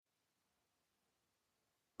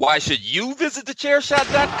Why should you visit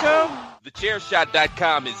thechairshot.com?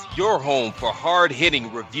 Thechairshot.com is your home for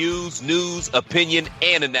hard-hitting reviews, news, opinion,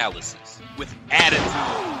 and analysis with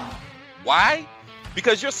attitude. Why?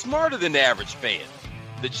 Because you're smarter than the average fan.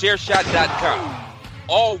 Thechairshot.com.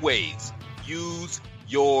 Always use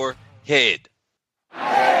your head. 8,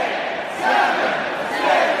 7, 6,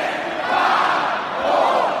 5,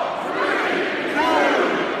 4, 3, 2,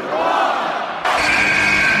 1.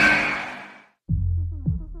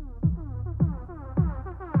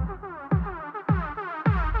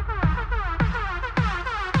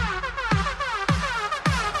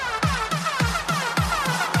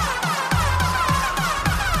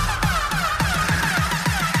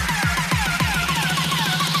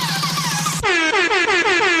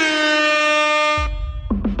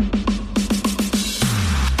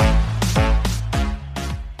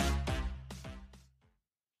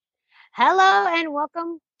 Hello and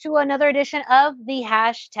welcome to another edition of the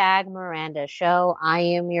Hashtag Miranda Show. I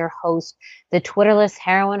am your host, the Twitterless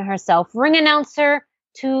heroine herself, ring announcer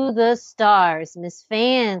to the stars, Miss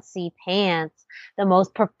Fancy Pants, the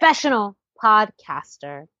most professional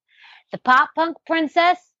podcaster, the pop punk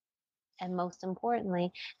princess, and most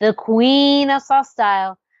importantly, the queen of soft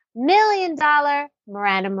style, $1 Million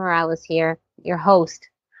Miranda Morales here, your host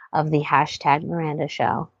of the Hashtag Miranda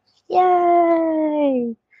Show.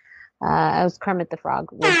 Yay! I was Kermit the Frog.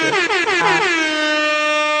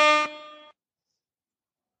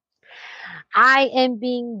 I am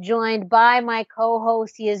being joined by my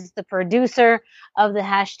co-host. He is the producer of the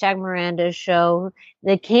Hashtag Miranda Show,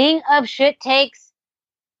 the king of shit takes,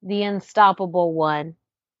 the unstoppable one.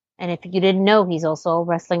 And if you didn't know, he's also a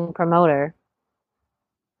wrestling promoter.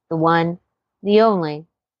 The one, the only.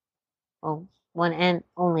 Well, one and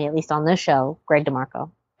only, at least on this show, Greg DeMarco.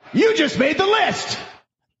 You just made the list!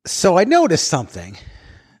 So I noticed something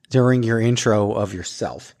during your intro of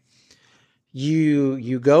yourself.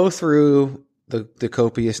 You go through the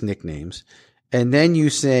copious nicknames, and then you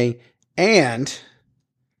say, and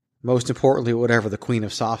most importantly, whatever, the Queen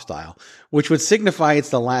of Soft Style, which would signify it's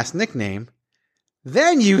the last nickname.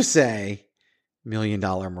 Then you say $1 Million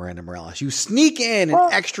Miranda Morales. You sneak in an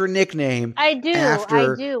extra nickname. I do.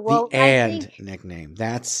 Well, the and nickname.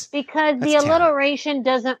 That's because the alliteration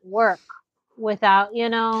doesn't work without,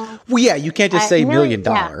 Well, yeah, you can't just say $1 Million.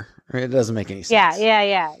 Yeah. It doesn't make any sense.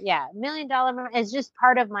 Yeah. $1 Million is just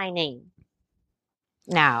part of my name.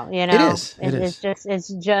 Now, It is. It is.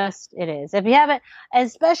 If you haven't,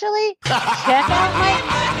 especially check out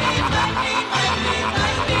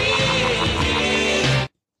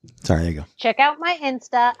Sorry, there you go. Check out my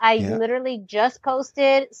Insta. I literally just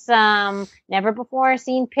posted some never before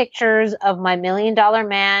seen pictures of my $1 Million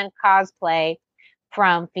Man cosplay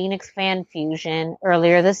from Phoenix Fan Fusion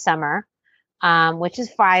earlier this summer, which is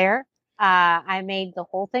fire. I made the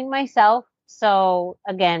whole thing myself. So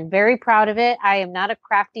again, very proud of it. I am not a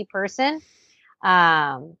crafty person.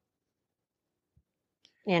 To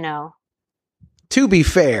be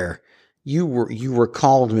fair, you were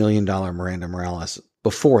called $1 Million Miranda Morales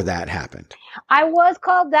before that happened. I was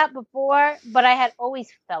called that before, but I had always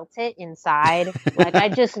felt it inside. Like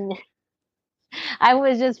I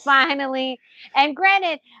was just finally, and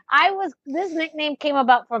granted, this nickname came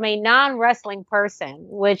about from a non-wrestling person,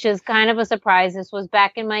 which is kind of a surprise. This was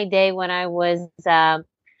back in my day when I was a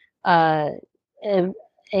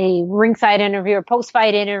ringside interviewer,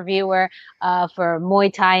 post-fight interviewer for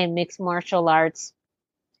Muay Thai and mixed martial arts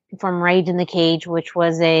from Rage in the Cage, which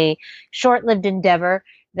was a short-lived endeavor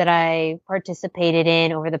that I participated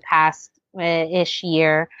in over the past ish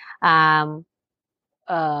year.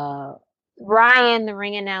 Ryan, the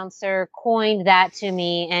ring announcer, coined that to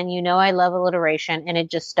me, and I love alliteration, and it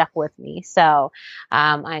just stuck with me. So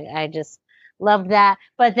I just loved that.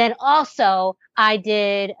 But then also, I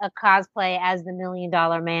did a cosplay as the $1 Million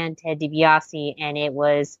Man, Ted DiBiase, and it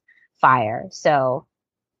was fire. So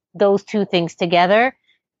those two things together,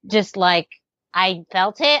 just like I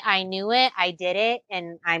felt it, I knew it, I did it,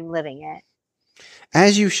 and I'm living it.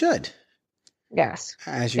 As you should. Yes.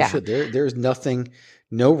 As you should. There's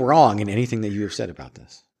no wrong in anything that you have said about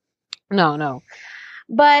this. No.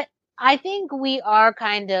 But I think we are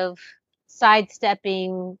kind of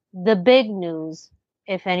sidestepping the big news.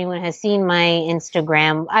 If anyone has seen my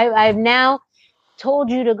Instagram, I've now told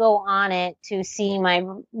you to go on it to see my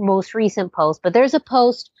most recent post, but there's a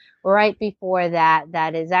post right before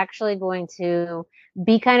that is actually going to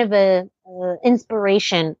be kind of a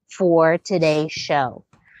inspiration for today's show.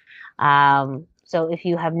 So if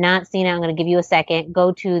you have not seen it, I'm going to give you a second.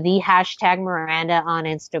 Go to the Hashtag Miranda on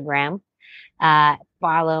Instagram.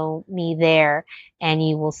 Follow me there and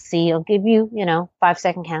you will see, I'll give you,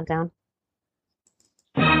 5-second countdown.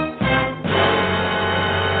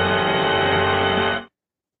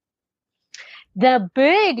 The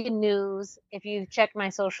big news, if you've checked my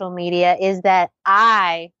social media, is that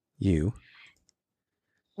me,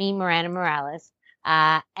 Miranda Morales,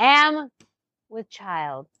 am with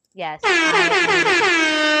child. Yes.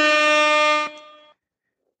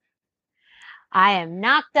 I am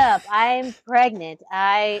knocked up. I am pregnant.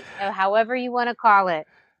 However you want to call it.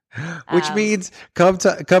 Which means come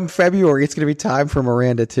February, it's going to be time for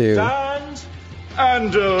Miranda to Stand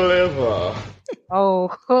and deliver.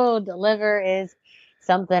 Deliver is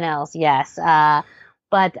something else. Yes.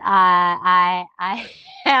 But I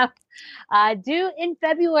am due in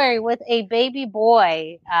February with a baby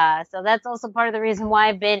boy. So that's also part of the reason why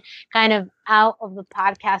I've been kind of out of the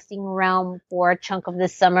podcasting realm for a chunk of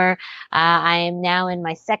this summer. I am now in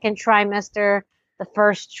my second trimester. The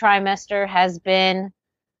first trimester has been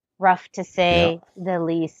rough to say the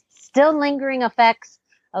least. Still lingering effects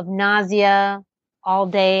of nausea all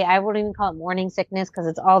day. I wouldn't even call it morning sickness because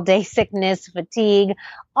it's all day sickness, fatigue,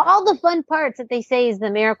 all the fun parts that they say is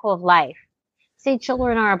the miracle of life. Say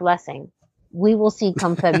children are a blessing. We will see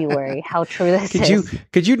come February how true this is.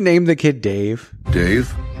 Could you name the kid Dave?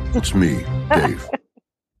 Dave, it's me, Dave.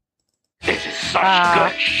 This is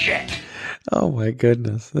such good shit. Oh my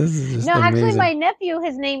goodness. This is just amazing. Actually my nephew,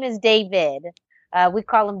 his name is David. We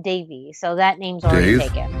call him Davey, so that name's already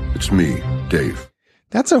taken. It's me, Dave.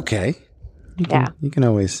 That's okay. You can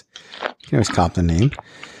always cop the name.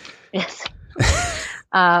 Yes.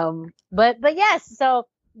 But yes, so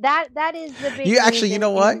that is the big. You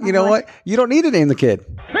know what? You don't need to name the kid.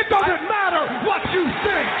 It doesn't matter what you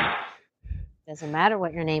think. Doesn't matter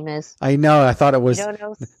what your name is. I know. I thought it was. You don't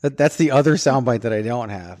know. That's the other soundbite that I don't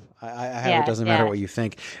have. I have. It doesn't matter what you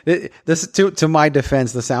think. This to my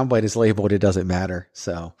defense, the soundbite is labeled. It doesn't matter.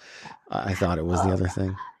 So I thought it was the other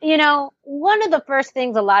thing. One of the first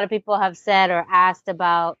things a lot of people have said or asked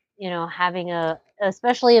about, having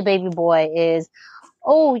especially a baby boy is,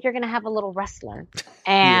 oh, you're going to have a little wrestler.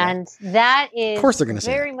 And that is of course they're gonna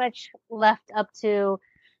very much left up to,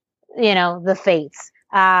 the fates.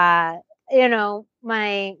 My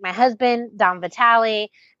husband, Dom Vitale,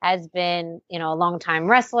 has been, a longtime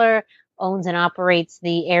wrestler, owns and operates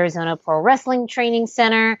the Arizona Pro Wrestling Training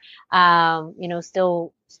Center,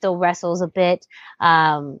 still wrestles a bit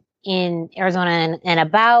in Arizona and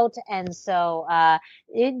about. And so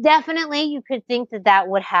definitely you could think that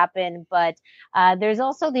would happen. But there's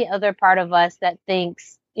also the other part of us that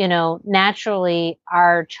thinks, naturally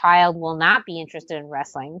our child will not be interested in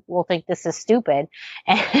wrestling. Will think this is stupid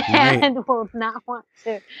and will not want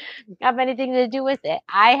to have anything to do with it.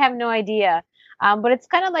 I have no idea. But it's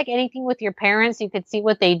kind of like anything with your parents. You could see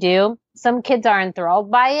what they do. Some kids are enthralled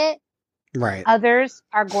by it. Right. Others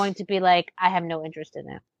are going to be like, I have no interest in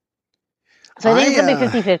it. So I think it's going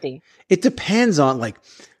to be 50-50. It depends on like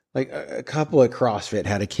a couple at CrossFit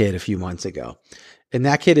had a kid a few months ago. And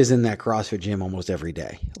that kid is in that CrossFit gym almost every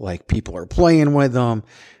day. Like people are playing with him.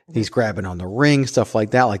 He's grabbing on the ring, stuff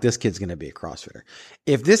like that. Like this kid's going to be a CrossFitter.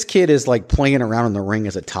 If this kid is like playing around in the ring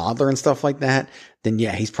as a toddler and stuff like that, then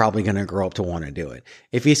yeah, he's probably going to grow up to want to do it.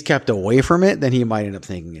 If he's kept away from it, then he might end up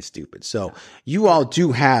thinking it's stupid. So you all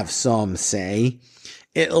do have some say,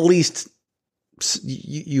 at least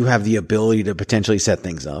you have the ability to potentially set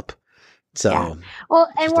things up. So, well,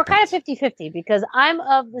 and we're kind of 50-50 because I'm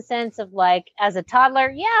of the sense of like, as a toddler,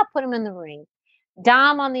 I'll put him in the ring.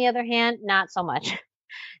 Dom, on the other hand, not so much.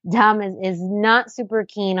 Dom is not super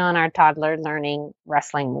keen on our toddler learning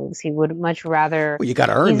wrestling moves. He would much rather. Well, you got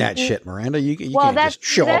to earn that shit, Miranda. You can't just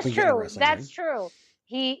show up and get a wrestling That's true.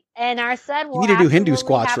 He and our son will. You need to do Hindu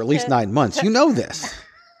squats for at least 9 months. You know this.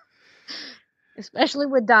 Especially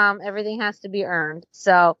with Dom, everything has to be earned.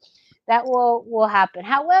 So that will happen.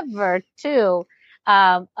 However, too,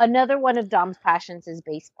 another one of Dom's passions is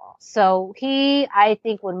baseball. So he, I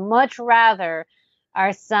think, would much rather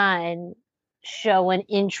our son show an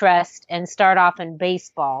interest and start off in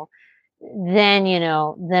baseball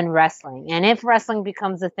than wrestling. And if wrestling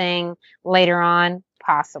becomes a thing later on,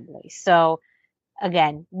 possibly. So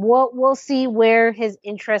again, we'll see where his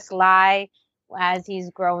interests lie as he's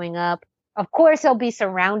growing up. Of course, he'll be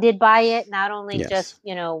surrounded by it, not only just,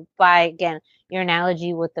 by, again, your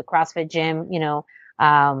analogy with the CrossFit gym,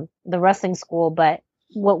 the wrestling school, but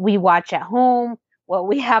what we watch at home, what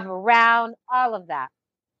we have around, all of that.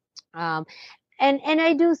 And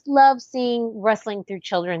I do love seeing wrestling through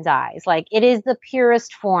children's eyes. Like it is the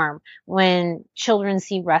purest form when children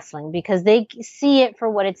see wrestling because they see it for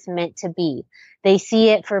what it's meant to be. They see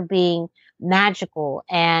it for being magical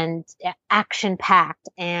and action packed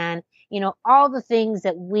and all the things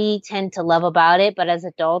that we tend to love about it, but as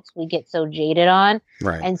adults, we get so jaded on.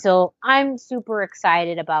 Right. And so I'm super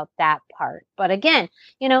excited about that part. But again,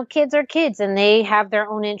 kids are kids and they have their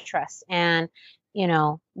own interests, and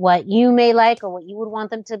what you may like or what you would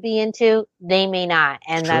want them to be into, they may not.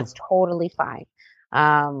 And that's totally fine.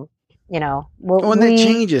 And that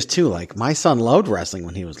changes too. Like my son loved wrestling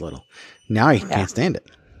when he was little. Now he can't stand it.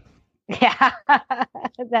 Yeah,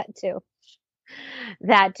 that too.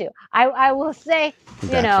 I will say,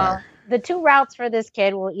 the two routes for this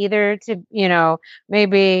kid will either to,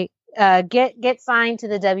 maybe get signed to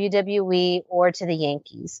the WWE or to the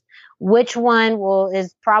Yankees. Which one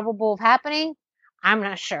is probable of happening? I'm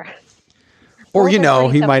not sure. Or, he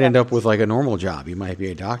might end up with like a normal job. He might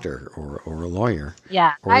be a doctor or a lawyer.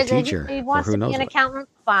 Yeah. Or a teacher. If he wants to be an accountant,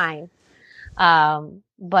 fine.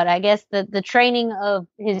 But I guess the training of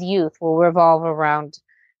his youth will revolve around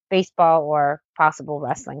baseball or possible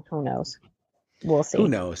wrestling. Who knows? We'll see. Who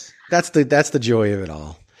knows? That's the joy of it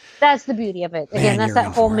all. That's the beauty of it. Again, that's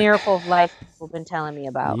that whole miracle of life people have been telling me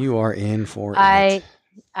about. You are in for it.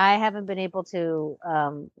 I haven't been able to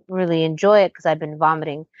really enjoy it because I've been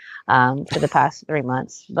vomiting for the past 3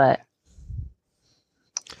 months. But,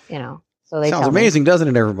 so they sounds amazing, doesn't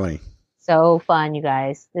it, everybody? So fun, you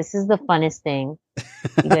guys. This is the funnest thing.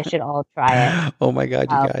 You guys should all try it. Oh, my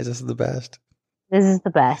God, you guys. This is the best. This is the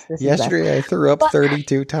best. Yesterday, I threw up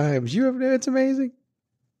 32 times. It's amazing.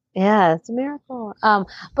 Yeah, it's a miracle.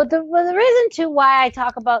 But the reason too why I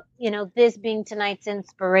talk about, this being tonight's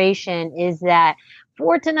inspiration is that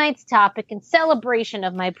for tonight's topic in celebration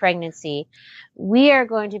of my pregnancy, we are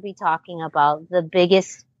going to be talking about the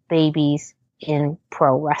biggest babies in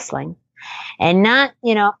pro wrestling. And not,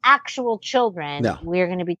 actual children. No. We're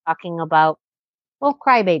going to be talking about,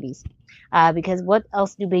 crybabies. Because what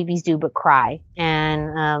else do babies do but cry?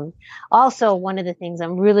 And also one of the things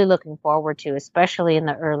I'm really looking forward to, especially in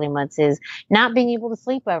the early months, is not being able to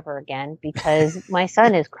sleep ever again because my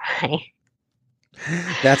son is crying.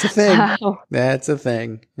 That's a thing. That's a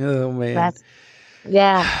thing. Oh, man.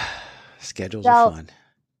 Schedules are fun.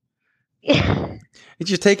 It's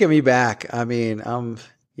just taking me back. I mean, I'm,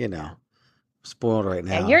 spoiled right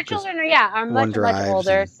now. Yeah, your children are much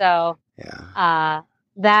older. So,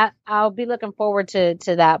 that I'll be looking forward to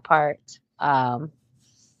that part. But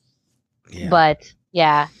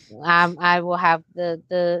I will have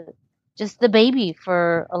the baby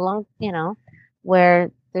for a long,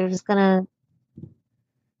 where they're just gonna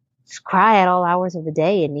just cry at all hours of the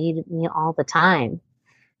day and need me all the time.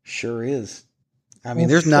 Sure is. I mean,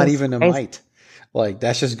 there's not even a might. Like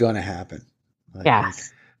that's just gonna happen. Like,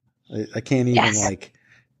 yes. I can't even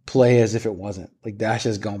play as if it wasn't. Like that's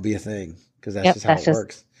just gonna be a thing. Because that's just how it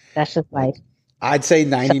works. That's just life. I'd say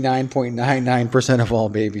 99.99% of all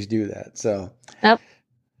babies do that. So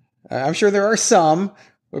I'm sure there are some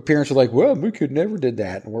where parents are like, well, my kid never did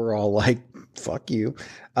that. And we're all like, fuck you.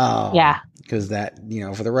 Because that,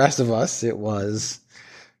 for the rest of us, it was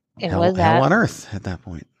hell on earth at that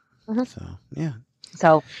point. Mm-hmm.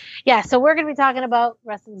 So, yeah. So we're going to be talking about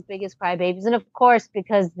wrestling's biggest crybabies. And of course,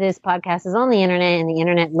 because this podcast is on the internet and the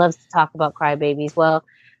internet loves to talk about crybabies, well,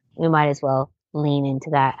 we might as well lean into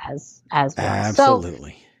that as well.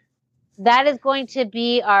 Absolutely. So that is going to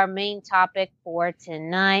be our main topic for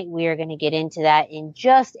tonight. We are going to get into that in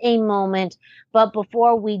just a moment. But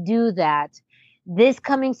before we do that, this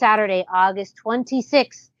coming Saturday, August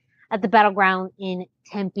 26th, at the Battleground in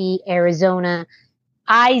Tempe, Arizona,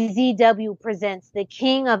 IZW presents the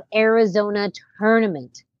King of Arizona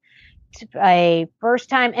tournament. A first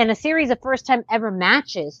time and a series of first time ever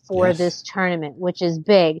matches for this tournament, which is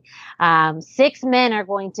big. 6 men are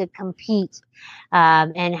going to compete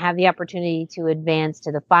and have the opportunity to advance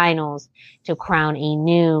to the finals to crown a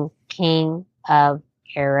new King of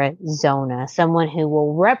Arizona, someone who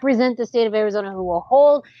will represent the state of Arizona, who will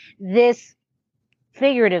hold this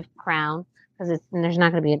figurative crown because there's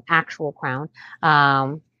not going to be an actual crown.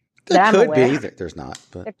 There could be. There's not.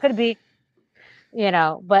 But. There could be.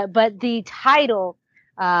 But the title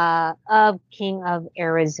of King of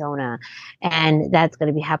Arizona, and that's going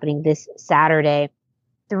to be happening this Saturday.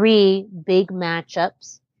 3 big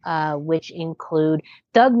matchups, which include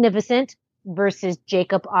Thugnificent versus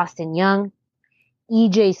Jacob Austin Young,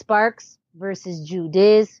 EJ Sparks versus Drew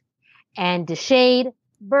Diz, and Deshade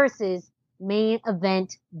versus Main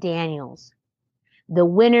Event Daniels. The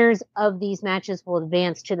winners of these matches will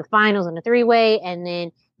advance to the finals in a 3-way, and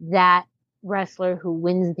then that wrestler who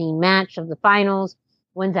wins the match of the finals,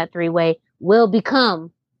 wins that 3-way, will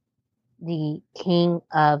become the King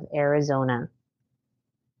of Arizona.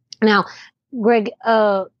 Now, Greg,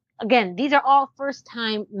 again, these are all first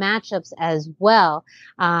time matchups as well.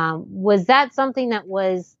 Was that something that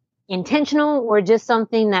was intentional or just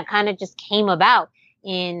something that kind of just came about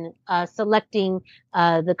in selecting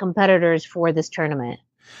the competitors for this tournament?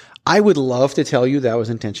 I would love to tell you that was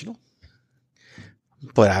intentional,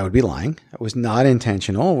 but I would be lying. It was not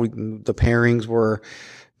intentional. The pairings were,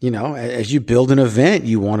 as you build an event,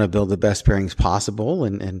 you want to build the best pairings possible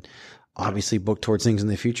and obviously book towards things in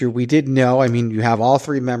the future. We did know, you have all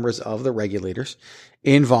three members of the regulators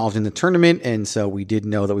involved in the tournament. And so we did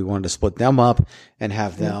know that we wanted to split them up and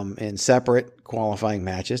have them in separate qualifying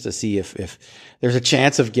matches to see if there's a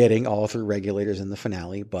chance of getting all three regulators in the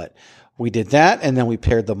finale. But we did that, and then we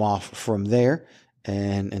paired them off from there.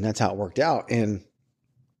 And that's how it worked out. And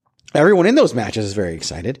everyone in those matches is very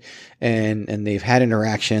excited, and they've had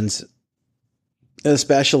interactions,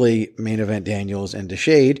 especially main event Daniels and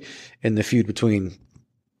DeShade in the feud between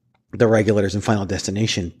the regulators and Final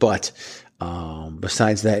Destination. But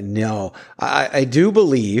besides that, no, I do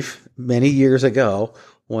believe many years ago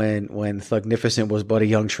when Thugnificent was but a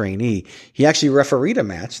young trainee, he actually refereed a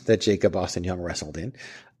match that Jacob Austin Young wrestled in.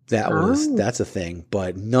 That's a thing,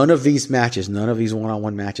 but none of these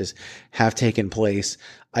one-on-one matches have taken place.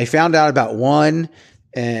 I found out about one,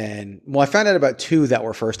 I found out about two that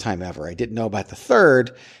were first time ever. I didn't know about the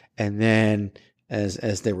third. And then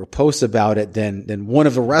as there were posts about it, then one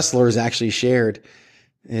of the wrestlers actually shared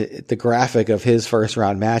the graphic of his first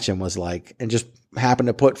round match and was like, and just happened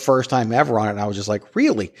to put first time ever on it. And I was just like,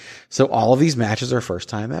 really? So all of these matches are first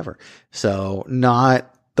time ever. So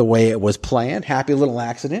not the way it was planned. Happy little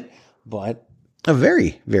accident, but a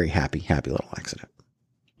very, very happy little accident.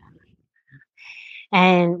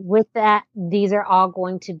 And with that, these are all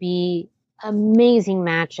going to be amazing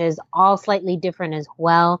matches, all slightly different as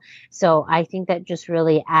well. So I think that just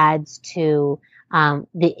really adds to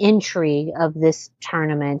the intrigue of this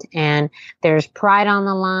tournament. And there's pride on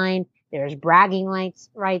the line. There's bragging rights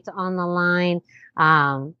on the line.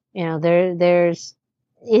 There's,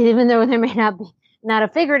 even though there may not be not a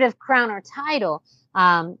figurative crown or title,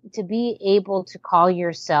 to be able to call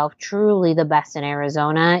yourself truly the best in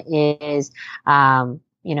Arizona is,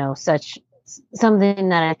 such something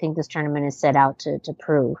that I think this tournament is set out to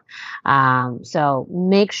prove. So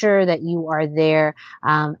make sure that you are there,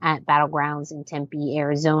 at Battlegrounds in Tempe,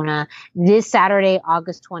 Arizona this Saturday,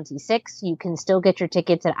 August 26th. You can still get your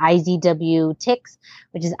tickets at IZWTix,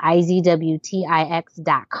 which is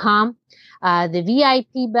IZWTIX.com. The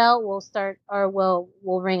VIP bell will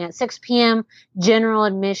ring at 6 p.m. General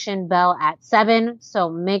admission bell at 7. So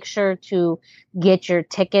make sure to get your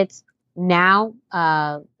tickets now,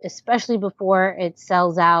 especially before it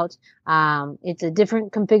sells out. It's a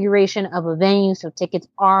different configuration of a venue, so tickets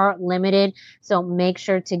are limited. So make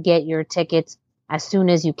sure to get your tickets as soon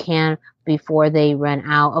as you can before they run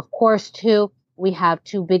out. Of course, too, we have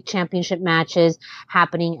 2 big championship matches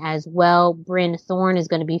happening as well. Bryn Thorne is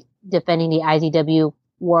going to be defending the IZW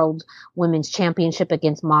World Women's Championship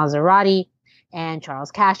against Maserati, and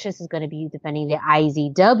Charles Cassius is going to be defending the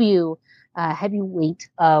IZW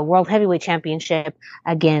World Heavyweight Championship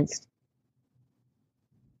against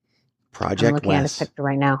Project West. I'm looking at his picture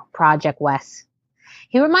right now. Project West.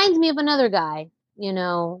 He reminds me of another guy,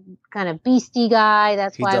 kind of beastie guy.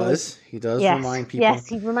 That's why he does remind people. Yes,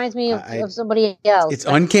 he reminds me of somebody else. It's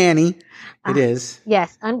uncanny. It is.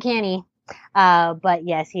 Yes, uncanny. But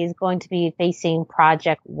yes, he is going to be facing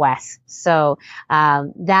Project West. So,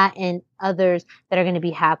 that and others that are going to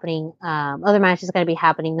be happening, other matches are going to be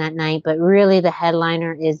happening that night, but really the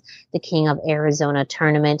headliner is the King of Arizona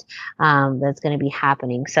tournament, that's going to be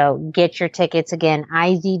happening. So get your tickets again,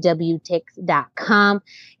 IZWTix.com.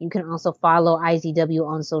 You can also follow IZW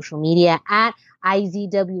on social media at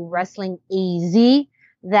IZW Wrestling AZ.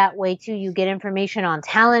 That way too, you get information on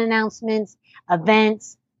talent announcements,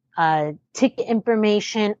 events, ticket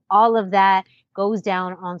information, all of that goes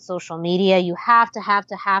down on social media. You have to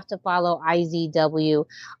follow IZW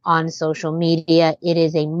on social media. It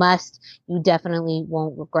is a must. You definitely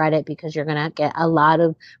won't regret it because you're going to get a lot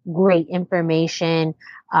of great information,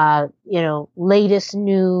 latest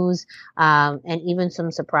news, and even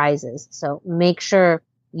some surprises. So make sure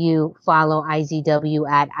you follow IZW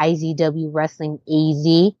at IZW Wrestling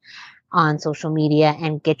AZ on social media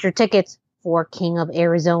and get your tickets for King of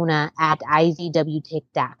Arizona at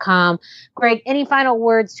IZWTix.com. Greg, any final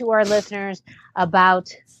words to our listeners about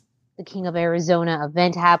the King of Arizona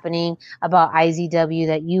event happening, about IZW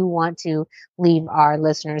that you want to leave our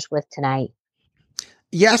listeners with tonight?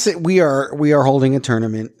 Yes, we are holding a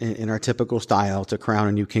tournament in our typical style to crown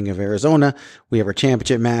a new King of Arizona. We have our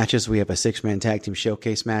championship matches. We have a 6-man tag team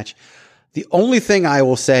showcase match. The only thing I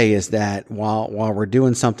will say is that while we're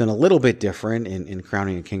doing something a little bit different in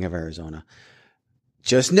crowning a King of Arizona,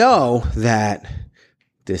 just know that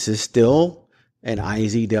this is still an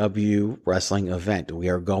IZW wrestling event. We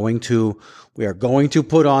are going to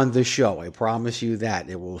put on the show. I promise you that.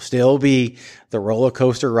 It will still be the roller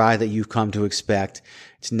coaster ride that you've come to expect.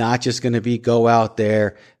 It's not just going to be go out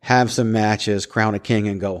there, have some matches, crown a king,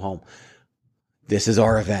 and go home. This is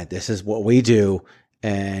our event. This is what we do.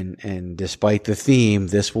 And despite the theme,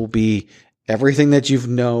 this will be everything that you've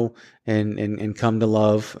know and come to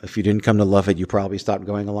love. If you didn't come to love it, you probably stopped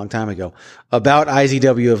going a long time ago. About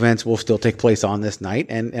IZW events will still take place on this night.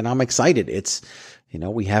 And I'm excited. It's,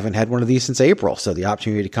 we haven't had one of these since April. So the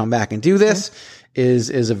opportunity to come back and do this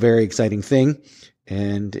is a very exciting thing.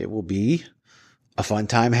 And it will be a fun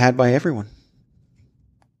time had by everyone.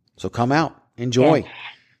 So come out, enjoy.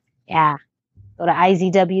 Yeah. Go to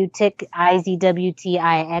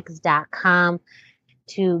IZWTix.com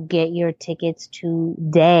to get your tickets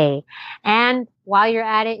today. And while you're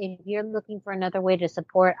at it, if you're looking for another way to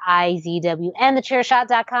support IZW and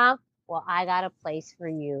thechairshot.com, well, I got a place for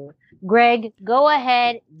you. Greg, go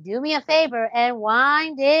ahead, do me a favor, and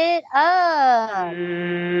wind it up.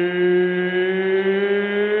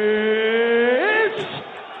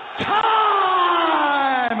 It's time!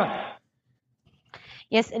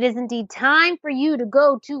 Yes, it is indeed time for you to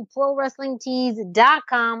go to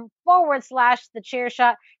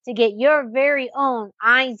ProWrestlingTees.com/thechairshot to get your very own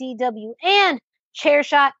IZW and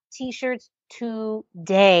Chairshot t-shirts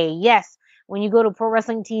today. Yes, when you go to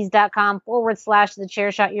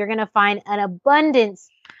ProWrestlingTees.com/thechairshot, you're going to find an abundance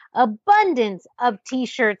of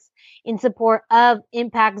t-shirts in support of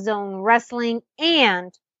Impact Zone Wrestling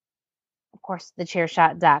and, of course,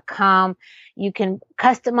 thechairshot.com. You can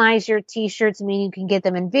customize your t-shirts, meaning you can get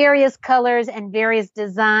them in various colors and various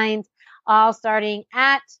designs, all starting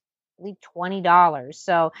at, I believe, $20.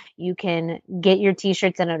 So you can get your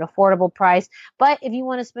t-shirts at an affordable price. But if you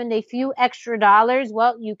want to spend a few extra dollars,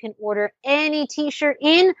 well, you can order any t-shirt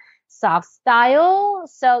in soft style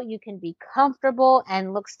so you can be comfortable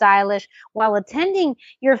and look stylish while attending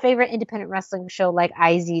your favorite independent wrestling show like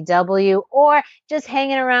IZW, or just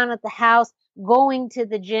hanging around at the house, going to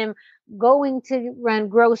the gym, going to run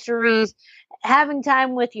groceries, having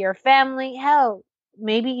time with your family. Hell,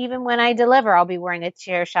 maybe even when I deliver, I'll be wearing a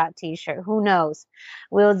Chairshot t-shirt. Who knows?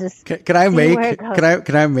 We'll just Can I make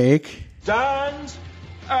Stand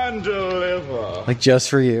and deliver. like just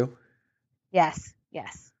for you? Yes,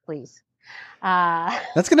 please.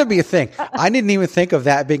 That's going to be a thing. I didn't even think of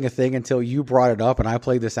that being a thing until you brought it up and I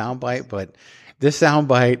played the soundbite, but this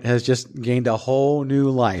soundbite has just gained a whole new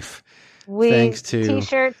life. Thanks to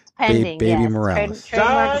t-shirts pending, Baby yes. Morales.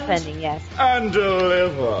 Trademarks pending, yes. And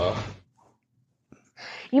deliver.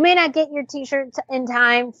 You may not get your t-shirt in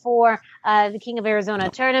time for the King of Arizona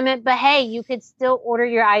tournament, but hey, you could still order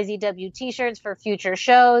your IZW t-shirts for future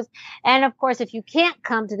shows. And of course, if you can't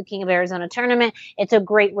come to the King of Arizona tournament, it's a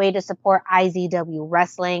great way to support IZW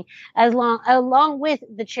wrestling along with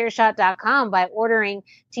thechairshot.com by ordering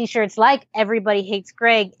t-shirts like Everybody Hates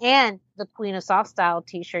Greg and the Queen of Soft Style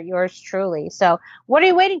t-shirt, yours truly. So what are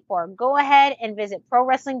you waiting for? Go ahead and visit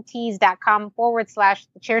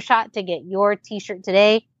ProWrestlingTees.com/thechairshot to get your t-shirt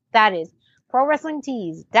today. That is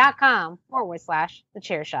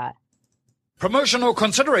ProWrestlingTees.com/thechairshot. Promotional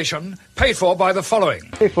consideration paid for by the following.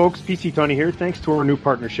 Hey folks, PC Tony here. Thanks to our new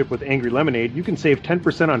partnership with Angry Lemonade, you can save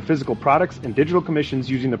 10% on physical products and digital commissions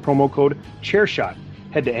using the promo code ChairShot.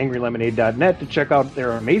 Head to angrylemonade.net to check out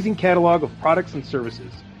their amazing catalog of products and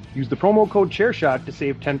services. Use the promo code ChairShot to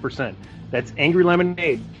save 10%. That's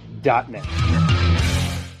angrylemonade.net.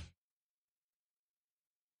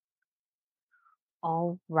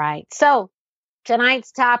 All right. So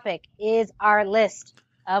tonight's topic is our list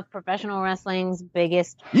of professional wrestling's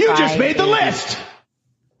biggest. You just made the list!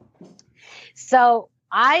 So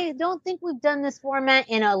I don't think we've done this format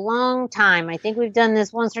in a long time. I think we've done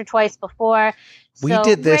this once or twice before. We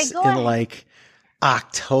did this in like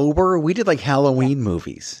October. We did like Halloween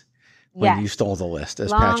movies when you stole the list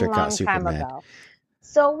as Patrick got super mad. Ago.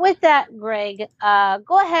 So with that, Greg,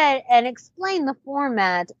 go ahead and explain the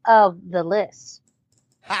format of the list.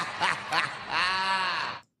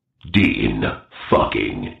 Dean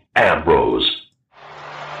fucking Ambrose.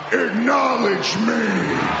 Acknowledge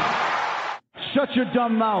me. Shut your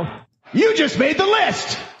dumb mouth. You just made the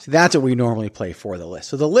list! So that's what we normally play for the list.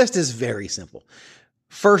 So the list is very simple.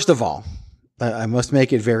 First of all, I must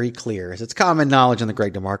make it very clear, as it's common knowledge on the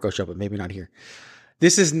Greg DeMarco show, but maybe not here.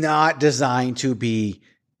 This is not designed to be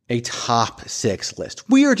a top 6 list.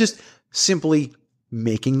 We are just simply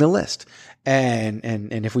making the list. And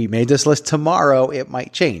if we made this list tomorrow, it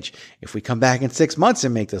might change. If we come back in 6 months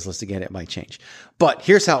and make this list again, it might change. But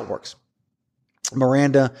here's how it works.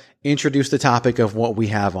 Miranda introduced the topic of what we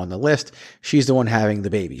have on the list. She's the one having the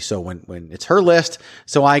baby. So when it's her list,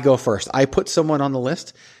 so I go first. I put someone on the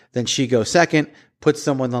list, then she goes second, puts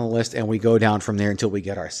someone on the list, and we go down from there until we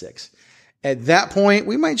get our 6. At that point,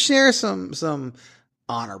 we might share some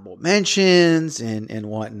honorable mentions and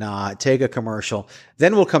whatnot, take a commercial.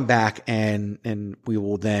 Then we'll come back and we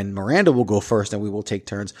will then, Miranda will go first and we will take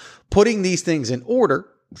turns putting these things in order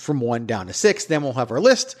from 1 down to 6. Then we'll have our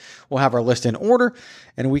list. We'll have our list in order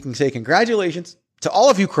and we can say congratulations to all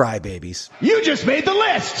of you crybabies. You just made the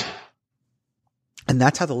list. And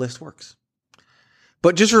that's how the list works.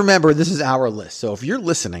 But just remember, this is our list. So if you're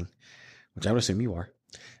listening, which I would assume you are,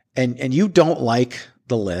 and you don't like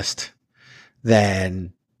the list,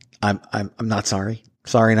 then I'm not sorry.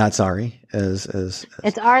 Sorry, not sorry. As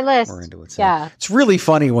it's our list. Miranda would say. Yeah. It's really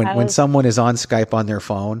funny when someone is on Skype on their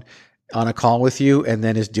phone on a call with you and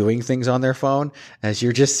then is doing things on their phone as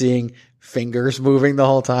you're just seeing fingers moving the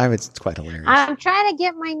whole time. It's quite hilarious. I'm trying to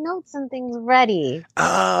get my notes and things ready.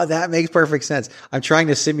 Oh, that makes perfect sense. I'm trying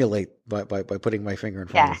to simulate by putting my finger in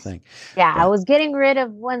front of the thing. Yeah, I was getting rid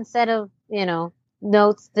of one set of,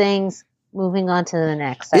 notes, things, moving on to the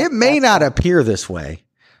next. It may not appear this way,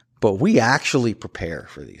 but we actually prepare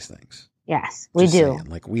for these things. Yes, we do. Saying,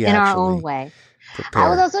 like we in actually our own way. Prepare. I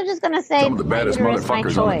was also just going to say, Some of the baddest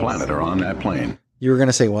motherfuckers on the planet are on that plane. You were going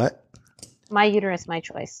to say what? My uterus, my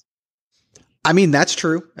choice. I mean, that's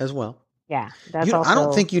true as well. Yeah, that's I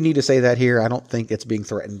don't think you need to say that here. I don't think it's being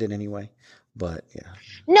threatened in any way. But yeah.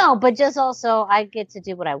 No, but just also, I get to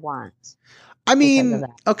do what I want. I mean,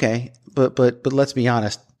 okay, but let's be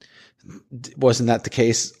honest. Wasn't that the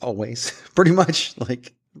case always? Pretty much,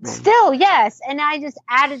 like. Still, yes, and I just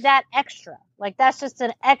added that extra. Like that's just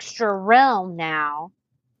an extra realm now.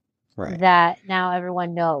 Right. That now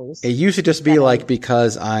everyone knows. It used to just be like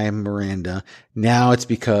because I'm Miranda. Now it's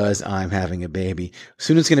because I'm having a baby.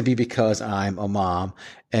 Soon it's going to be because I'm a mom,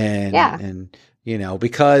 and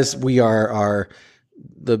because we are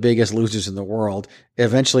the biggest losers in the world.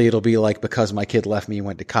 Eventually it'll be like because my kid left me and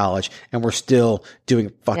went to college and we're still doing a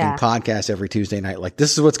fucking podcast every Tuesday night. Like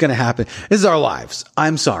this is what's going to happen. This is our lives.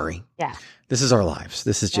 I'm sorry. Yeah. This is our lives.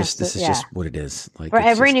 This is just just what it is. Like for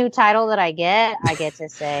every new title that I get to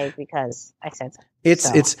say because I said so.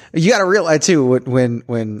 It's you got to realize too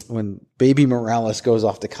when baby Morales goes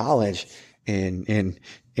off to college in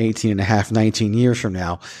 18 and a half, 19 years from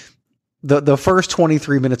now, the first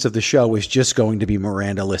 23 minutes of the show is just going to be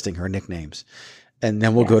Miranda listing her nicknames. And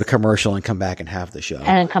then we'll go to commercial and come back and have the show.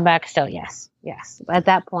 And come back still, yes. At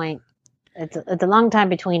that point, it's a long time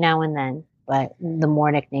between now and then, but the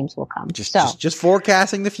more nicknames will come. Just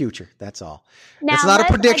forecasting the future. That's all. Now, it's not a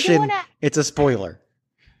prediction. It's a spoiler.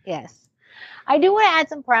 Yes. I do want to add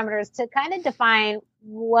some parameters to kind of define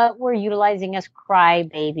what we're utilizing as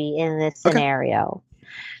crybaby in this scenario.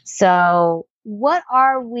 So what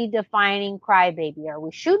are we defining crybaby? Are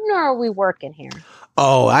we shooting or are we working here?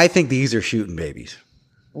 Oh, I think these are shooting babies.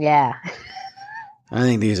 Yeah. I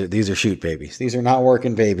think these are shoot babies. These are not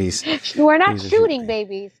working babies. We're not shooting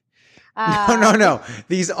babies. No.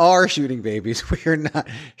 These are shooting babies. We are not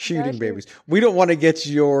shooting babies. We don't want to get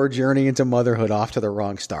your journey into motherhood off to the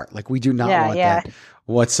wrong start. Like we do not want that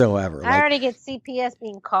whatsoever. I already get CPS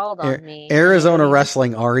being called on me. Arizona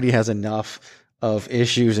wrestling already has enough of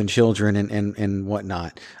issues and children and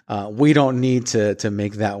whatnot. We don't need to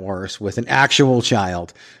make that worse with an actual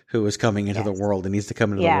child who is coming into the world and needs to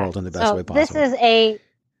come into the world in the best way possible. This is a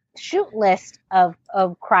shoot list of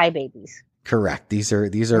crybabies. Correct. These are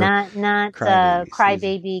not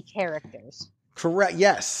crybaby characters. Correct.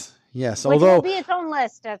 Yes. Which Although will be its own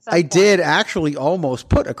list at some I point. did actually almost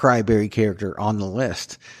put a crybaby character on the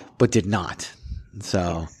list, but did not.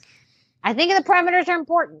 So. Yes. I think the parameters are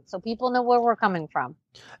important so people know where we're coming from.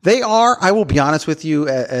 They are. I will be honest with you,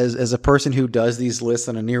 as a person who does these lists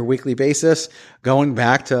on a near weekly basis, going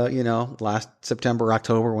back to, last September,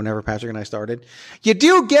 October, whenever Patrick and I started, you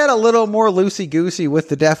do get a little more loosey-goosey with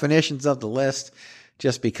the definitions of the list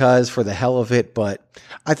just because for the hell of it. But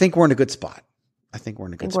I think we're in a good spot. Okay.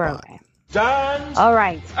 Stand all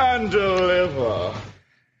right. and deliver.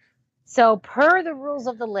 So per the rules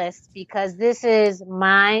of the list, because this is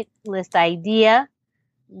my list idea,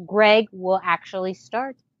 Greg will actually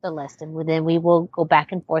start the list. And then we will go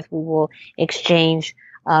back and forth. We will exchange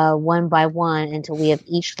one by one until we have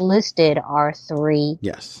each listed our 3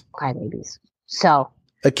 crybabies. So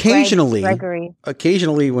occasionally Gregory.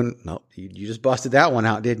 You just busted that one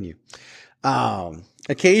out, didn't you?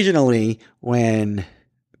 Occasionally when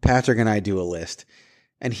Patrick and I do a list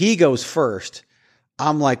and he goes first,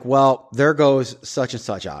 I'm like, well, there goes such and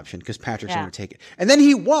such option because Patrick's going to take it. And then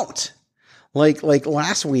he won't. Like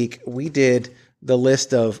last week, we did the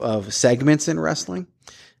list of segments in wrestling.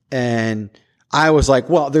 And I was like,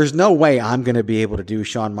 well, there's no way I'm going to be able to do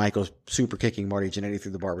Shawn Michaels super kicking Marty Jannetty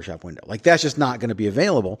through the barbershop window. Like, that's just not going to be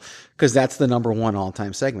available because that's the number one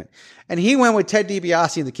all-time segment. And he went with Ted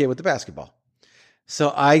DiBiase and the kid with the basketball.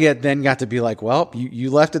 So I then got to be like, well, you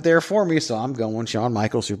left it there for me, so I'm going Shawn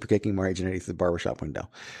Michaels super kicking Marty Jannetty through the barbershop window.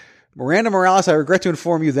 Miranda Morales, I regret to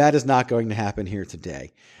inform you that is not going to happen here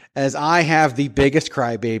today, as I have the biggest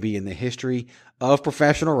crybaby in the history of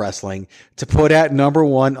professional wrestling to put at number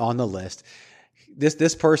one on the list.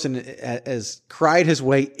 This person has cried his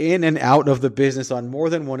way in and out of the business on more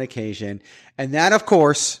than one occasion, and that, of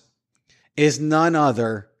course, is none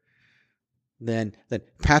other than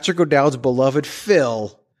Patrick O'Dowd's beloved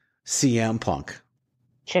Phil, CM Punk.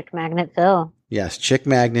 Chick Magnet Phil. Yes, Chick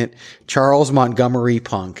Magnet, Charles Montgomery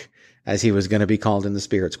Punk, as he was going to be called in the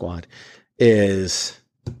Spirit Squad, is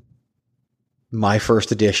my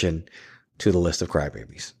first addition to the list of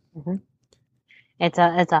crybabies. Mm-hmm. It's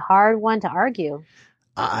a hard one to argue.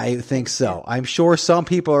 I think so. I'm sure some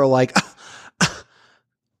people are like,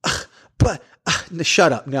 but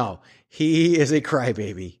shut up. No, he is a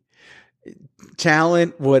crybaby.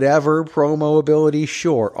 Talent, whatever, promo ability,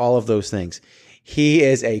 sure, all of those things. He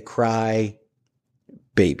is a cry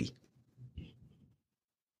baby.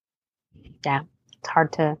 Yeah, it's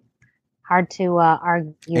hard to argue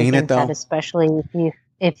Ain't against it, though? that, especially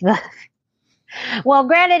if the. Well,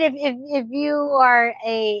 granted, if you are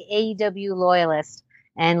a AEW loyalist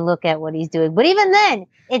and look at what he's doing, but even then,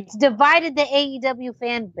 it's divided the AEW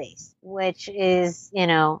fan base, which is,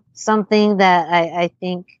 something that I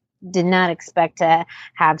think did not expect to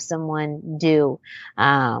have someone do.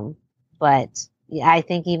 But I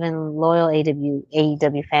think even loyal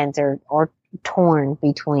AEW fans are torn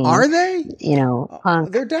between. Are they?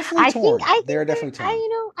 Punk. They're definitely torn. They're definitely torn.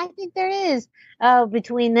 I think there is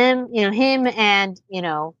between them, him and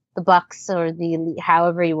the Bucks, or the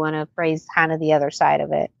however you want to phrase kind of the other side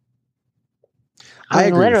of it. I mean,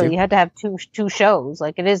 agree literally, with you had to have two shows.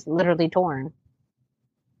 Like, it is literally torn.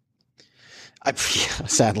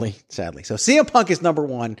 Sadly. So CM Punk is number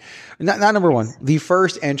one. Not number one. The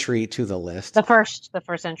first entry to the list. The first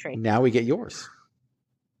entry. Now we get yours.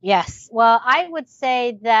 Yes. Well, I would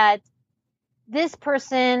say that this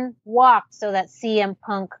person walked so that CM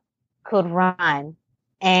Punk could run.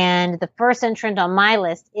 And the first entrant on my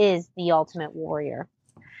list is the Ultimate Warrior,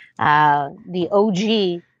 the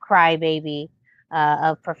OG crybaby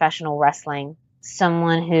of professional wrestling.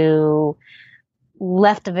 Someone who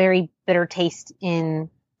left a very bitter taste in,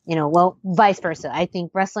 vice versa. I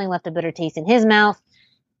think wrestling left a bitter taste in his mouth.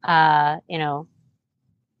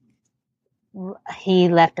 He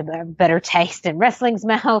left a better taste in wrestling's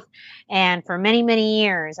mouth. And for many, many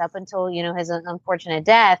years, up until, his unfortunate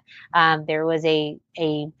death, there was a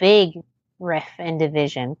big rift and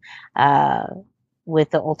division,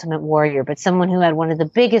 with the Ultimate Warrior, but someone who had one of the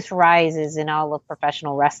biggest rises in all of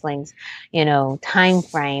professional wrestling's, time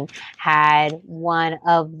frame, had one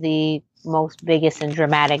of the most biggest and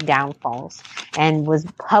dramatic downfalls, and was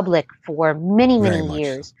public for many, many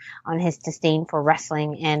years on his disdain for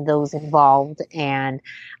wrestling and those involved. And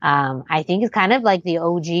I think it's kind of like the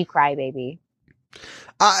OG crybaby.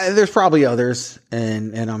 There's probably others,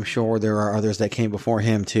 and I'm sure there are others that came before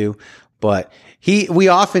him too. But we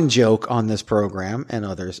often joke on this program and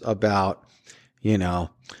others about,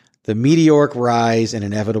 the meteoric rise and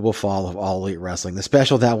inevitable fall of All Elite Wrestling, the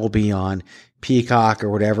special that will be on Peacock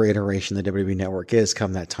or whatever iteration the WWE Network is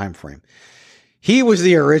come that time frame. He was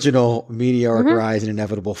the original meteoric rise and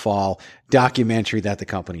inevitable fall documentary that the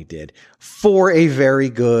company did for a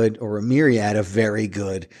very good, or a myriad of very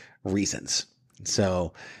good reasons.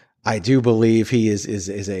 So I do believe he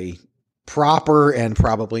is a proper and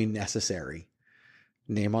probably necessary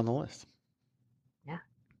name on the list. Yeah.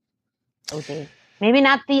 Okay. Maybe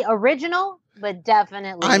not the original, but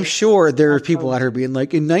definitely. I'm sure there are people out here being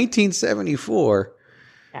like, in 1974,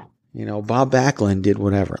 Bob Backlund did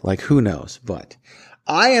whatever. Like, who knows? But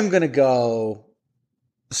I am going to go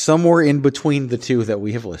somewhere in between the two that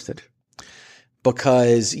we have listed,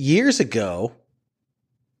 because years ago,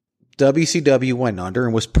 WCW went under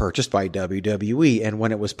and was purchased by WWE. And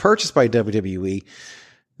when it was purchased by WWE,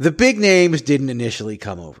 the big names didn't initially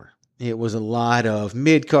come over. It was a lot of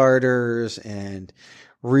mid-carders and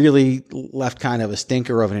really left kind of a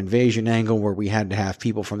stinker of an invasion angle where we had to have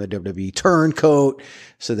people from the WWE turncoat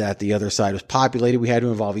so that the other side was populated. We had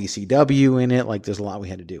to involve ECW in it. Like there's a lot we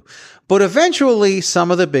had to do. But eventually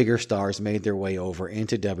some of the bigger stars made their way over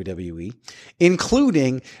into WWE,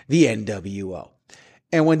 including the NWO.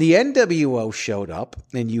 And when the NWO showed up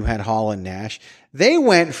and you had Hall and Nash, they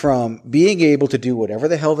went from being able to do whatever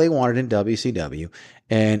the hell they wanted in WCW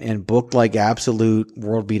and booked like absolute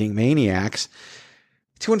world-beating maniacs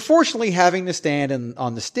to unfortunately having to stand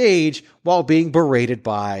on the stage while being berated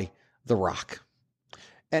by The Rock.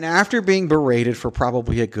 And after being berated for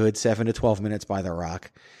probably a good 7 to 12 minutes by The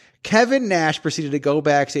Rock, Kevin Nash proceeded to go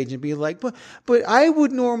backstage and be like, but I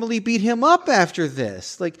would normally beat him up after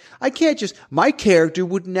this. Like, I can't just, my character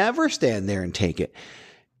would never stand there and take it.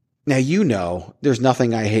 Now, you know, there's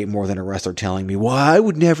nothing I hate more than a wrestler telling me, well, I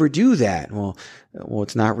would never do that. Well,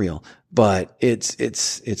 it's not real, but it's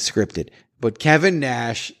scripted. But Kevin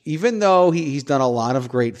Nash, even though he's done a lot of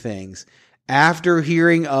great things, after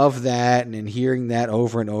hearing of that and hearing that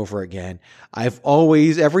over and over again, I've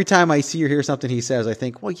always, every time I see or hear something he says, I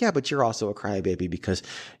think, well, yeah, but you're also a crybaby because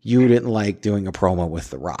you didn't like doing a promo with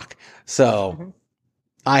The Rock. So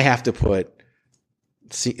I have to put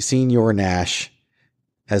Senior Nash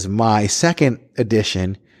as my second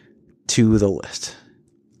addition to the list.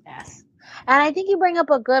 Yes. And I think you bring up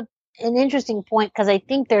an interesting point, because I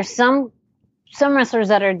think there's some wrestlers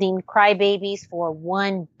that are deemed crybabies for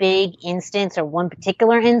one big instance or one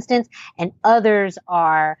particular instance, and others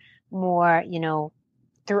are more,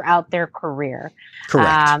 throughout their career.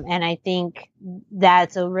 Correct. And I think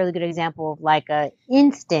that's a really good example of like a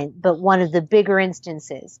instant, but one of the bigger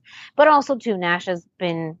instances. But also too, Nash has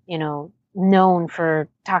been, known for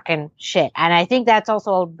talking shit. And I think that's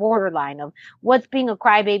also a borderline of what's being a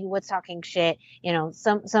crybaby, what's talking shit.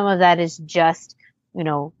 Some of that is just,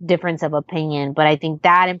 difference of opinion. But I think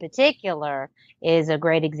that in particular is a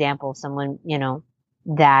great example of someone,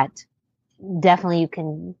 that definitely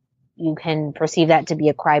you can perceive that to be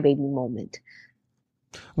a crybaby moment.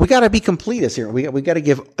 We got to be completists here. We got to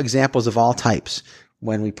give examples of all types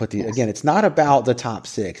when we put again, it's not about the top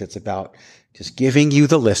 6. It's about just giving you,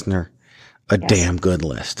 the listener, a damn good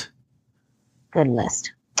list. Good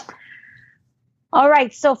list. All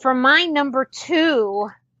right. So for my number 2,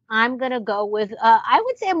 I'm going to go with, I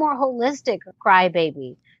would say a more holistic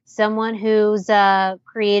crybaby. Someone who's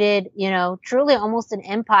created, truly almost an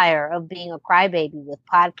empire of being a crybaby with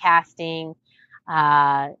podcasting,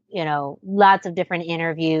 lots of different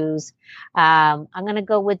interviews. I'm going to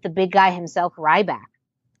go with the big guy himself, Ryback.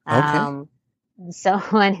 Okay.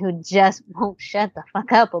 Someone who just won't shut the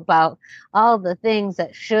fuck up about all the things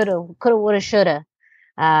that shoulda, coulda, woulda, shoulda.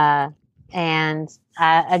 Again,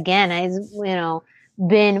 I've,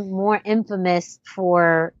 been more infamous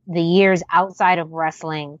for the years outside of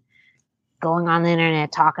wrestling, going on the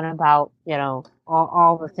internet, talking about,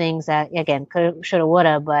 all the things that, again, coulda, shoulda,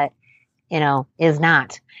 woulda, but, is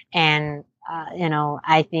not. And,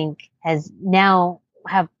 I think has now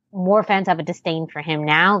have more fans have a disdain for him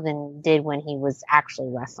now than did when he was actually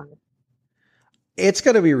wrestling. It's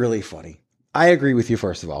going to be really funny. I agree with you,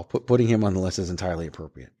 first of all. Putting him on the list is entirely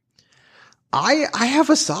appropriate. I have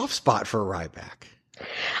a soft spot for Ryback.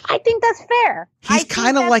 I think that's fair. He's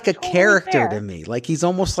kind of like a character to me. Like he's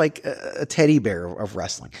almost like a teddy bear of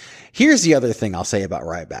wrestling. Here's the other thing I'll say about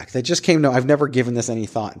Ryback that just came to, I've never given this any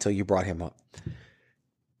thought until you brought him up.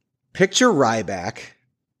 Picture Ryback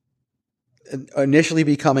initially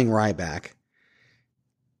becoming Ryback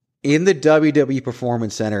in the WWE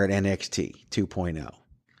Performance Center at NXT 2.0.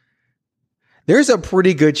 There's a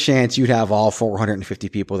pretty good chance you'd have all 450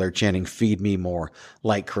 people there chanting "Feed me more"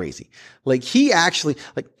 like crazy. Like he actually,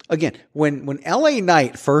 like again, when LA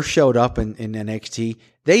Knight first showed up in NXT,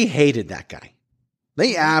 they hated that guy.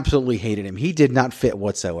 They absolutely hated him. He did not fit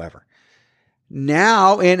whatsoever.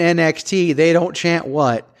 Now in NXT, they don't chant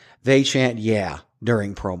what? They chant "yeah"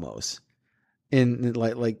 during promos.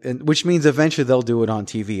 Which means eventually they'll do it on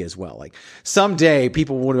TV as well. Like someday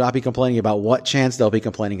people will not be complaining about what chants, they'll be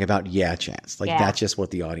complaining about "yeah" chants. Like that's just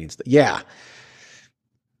what the audience, yeah.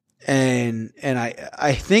 And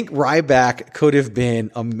I think Ryback could have been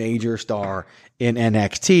a major star in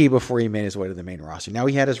NXT before he made his way to the main roster. Now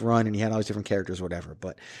he had his run and he had all these different characters, whatever.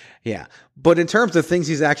 But yeah, but in terms of things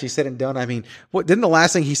he's actually said and done, I mean, didn't the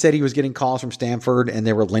last thing he said he was getting calls from Stanford and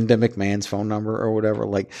they were Linda McMahon's phone number or whatever?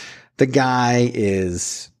 Like the guy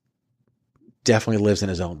definitely lives in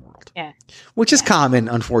his own world, which is common,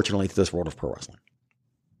 unfortunately, to this world of pro wrestling.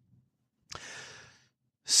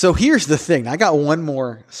 So here's the thing. I got one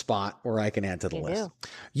more spot where I can add to the list.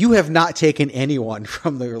 You have not taken anyone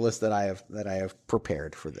from the list that I have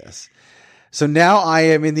prepared for this. So now I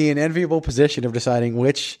am in the unenviable position of deciding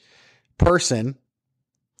which person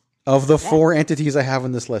of the 4 entities I have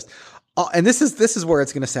on this list. And this is where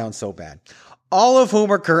it's going to sound so bad. All of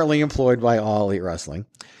whom are currently employed by All Elite Wrestling.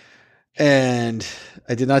 And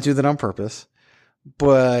I did not do that on purpose,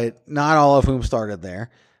 but not all of whom started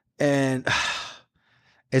there. And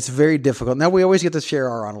it's very difficult. Now, we always get to share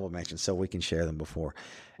our honorable mentions, so we can share them before.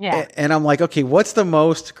 Yeah. And I'm like, okay, what's the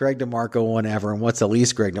most Greg DeMarco one ever, and what's the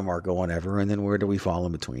least Greg DeMarco one ever, and then where do we fall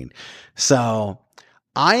in between? So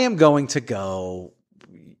I am going to go,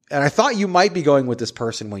 and I thought you might be going with this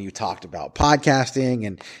person when you talked about podcasting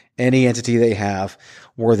and any entity they have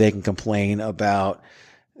where they can complain about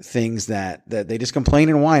things that they just complain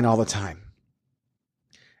and whine all the time.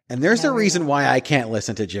 And there's a reason why I can't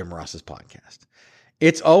listen to Jim Ross's podcast.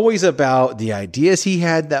 It's always about the ideas he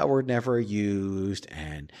had that were never used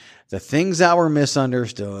and the things that were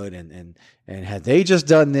misunderstood. And had they just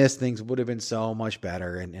done this, things would have been so much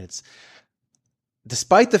better. And it's,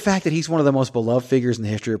 despite the fact that he's one of the most beloved figures in the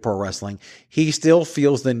history of pro wrestling, he still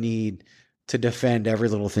feels the need to defend every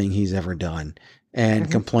little thing he's ever done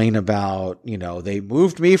and complain about, they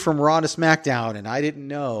moved me from Raw to SmackDown and I didn't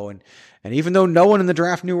know. And even though no one in the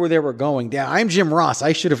draft knew where they were going, I'm Jim Ross.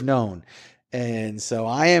 I should have known. And so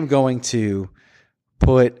I am going to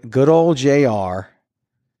put good old JR,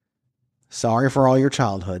 sorry for all your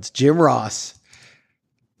childhoods, Jim Ross,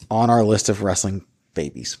 on our list of wrestling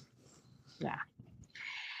babies. Yeah.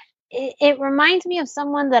 It reminds me of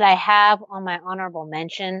someone that I have on my honorable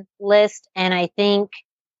mention list. And I think,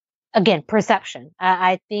 again, perception.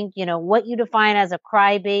 I think, what you define as a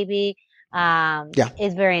crybaby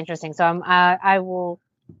is very interesting. So I will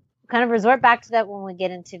kind of resort back to that when we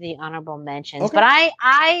get into the honorable mentions. Okay. But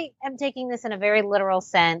I am taking this in a very literal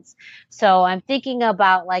sense. So I'm thinking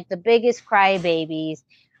about like the biggest crybabies.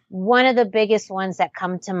 One of the biggest ones that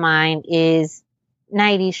come to mind is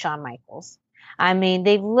 90s Shawn Michaels. I mean,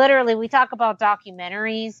 we talk about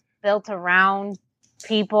documentaries built around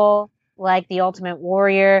people like The Ultimate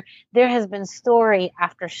Warrior. There has been story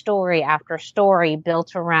after story after story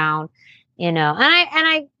built around, and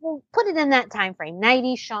I will put it in that time frame,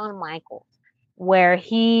 90s Shawn Michaels, where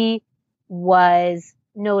he was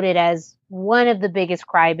noted as one of the biggest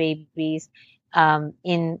crybabies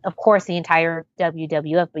in, of course, the entire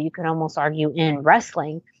WWF, but you can almost argue in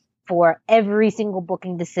wrestling, for every single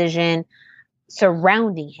booking decision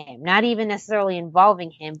surrounding him, not even necessarily involving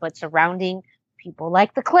him, but surrounding people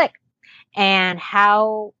like the Clique, and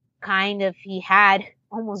how kind of he had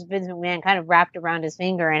almost Vince McMahon kind of wrapped around his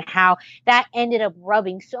finger, and how that ended up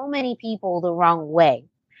rubbing so many people the wrong way.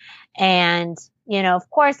 And, of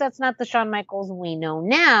course, that's not the Shawn Michaels we know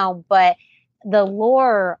now, but the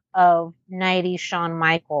lore of 90s Shawn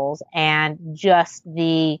Michaels and just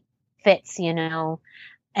the fits,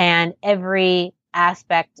 and every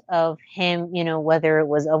aspect of him, whether it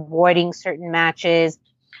was avoiding certain matches,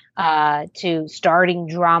 to starting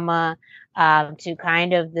drama, to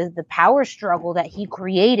kind of the power struggle that he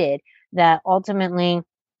created that ultimately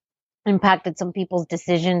impacted some people's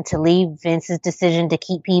decision to leave, Vince's decision to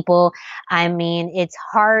keep people. I mean, it's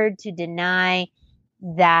hard to deny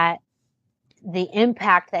that the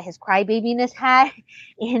impact that his crybabiness had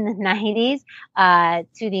in the 90s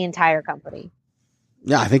to the entire company.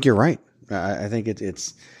 Yeah, I think you're right. I think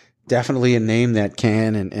it's definitely a name that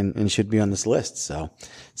can and should be on this list. So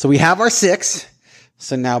we have our 6.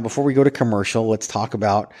 So now, before we go to commercial, let's talk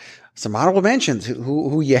about some honorable mentions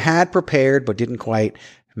who you had prepared but didn't quite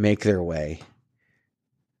make their way.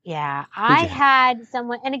 Yeah, I had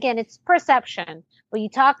someone, and again, it's perception, but you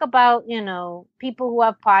talk about, people who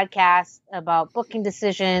have podcasts about booking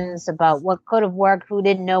decisions, about what could have worked, who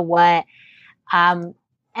didn't know what.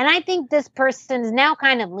 And I think this person's now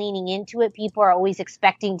kind of leaning into it. People are always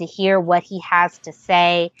expecting to hear what he has to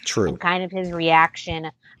say. True. And kind of his reaction.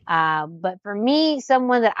 But for me,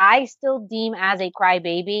 someone that I still deem as a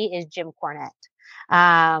crybaby is Jim Cornette.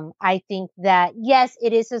 I think that, yes,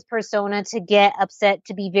 it is his persona to get upset,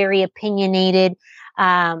 to be very opinionated.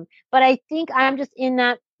 But I think I'm just in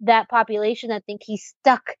that population that think he's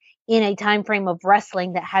stuck in a time frame of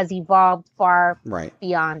wrestling that has evolved far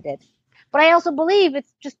beyond it. But I also believe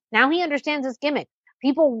it's just now he understands his gimmick.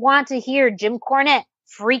 People want to hear Jim Cornette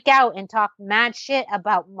freak out and talk mad shit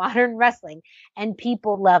about modern wrestling, and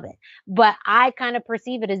people love it. But I kind of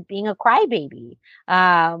perceive it as being a crybaby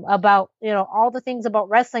about, all the things about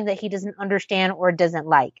wrestling that he doesn't understand or doesn't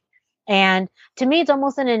like. And to me, it's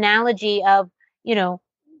almost an analogy of,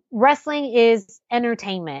 wrestling is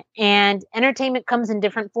entertainment, and entertainment comes in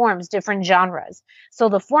different forms, different genres. So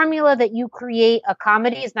the formula that you create a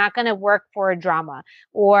comedy is not going to work for a drama,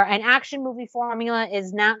 or an action movie formula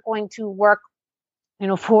is not going to work,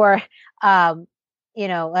 for, a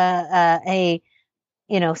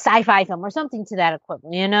sci-fi film or something to that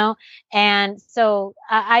equivalent, And so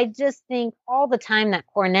I just think all the time that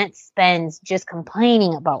Cornette spends just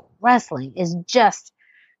complaining about wrestling is just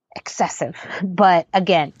excessive. But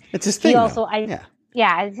again, it's his thing.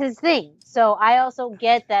 It's his thing. So I also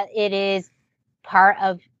get that it is part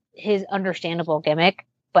of his understandable gimmick,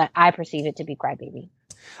 but I perceive it to be Crybaby.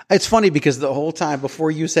 It's funny because the whole time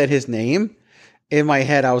before you said his name, in my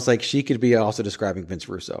head, I was like, she could be also describing Vince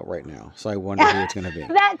Russo right now. So I wonder who it's going to be.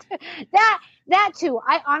 that too.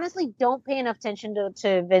 I honestly don't pay enough attention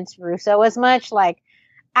to Vince Russo as much. Like,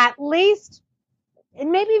 at least,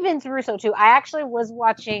 and maybe Vince Russo too. I actually was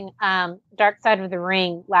watching Dark Side of the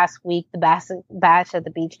Ring last week, the Bash at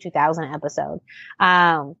the Beach 2000 episode.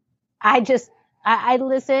 I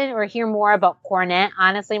listen or hear more about Cornette,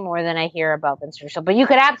 honestly, more than I hear about Vince Russo. But you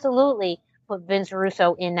could absolutely put Vince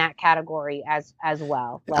Russo in that category as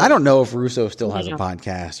well. I don't know if Russo still has a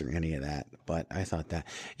podcast or any of that, but I thought that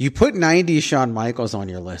you put 90s Shawn Michaels on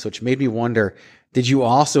your list, which made me wonder, did you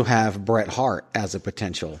also have Bret Hart as a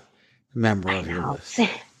potential member of your list?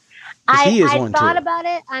 I thought about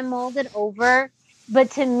it. I molded over,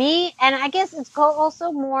 but to me, and I guess it's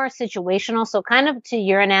also more situational. So kind of to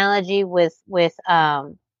your analogy with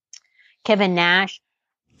Kevin Nash,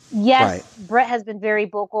 yes, right. Bret has been very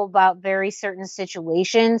vocal about very certain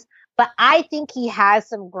situations, but I think he has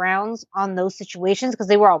some grounds on those situations because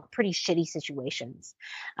they were all pretty shitty situations.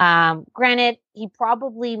 Granted, he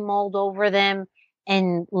probably mulled over them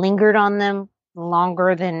and lingered on them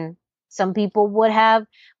longer than some people would have,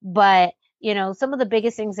 but some of the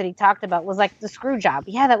biggest things that he talked about was like the screw job.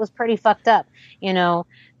 Yeah, that was pretty fucked up.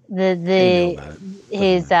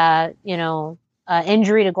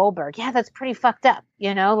 Injury to Goldberg. Yeah, that's pretty fucked up.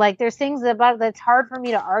 Like there's things about that's hard for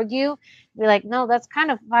me to argue. Be like, no, that's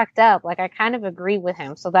kind of fucked up. Like I kind of agree with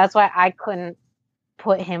him. So that's why I couldn't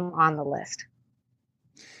put him on the list.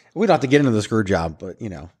 We don't have to get into the screw job, but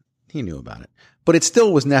he knew about it. But it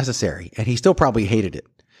still was necessary, and he still probably hated it.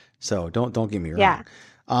 So don't get me wrong. Yeah.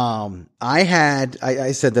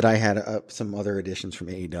 I said that I had some other additions from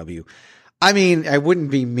AEW. I mean, I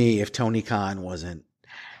wouldn't be me if Tony Khan wasn't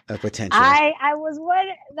a potential. I was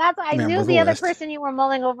I knew the other person you were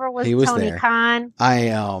mulling over was Tony Khan. I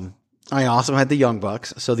also had the Young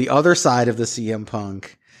Bucks. So the other side of the CM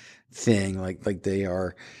Punk thing, like they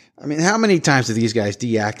are. I mean, how many times have these guys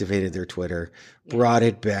deactivated their Twitter, brought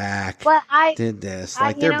it back, did this?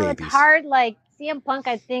 Like they're babies. It's hard. Like CM Punk,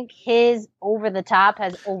 I think his over the top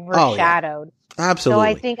has overshadowed. Oh, yeah. Absolutely. So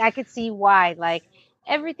I think I could see why. Like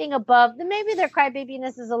everything above, maybe their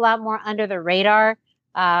crybabiness is a lot more under the radar.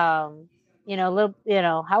 However you want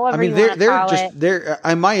to call it. They're,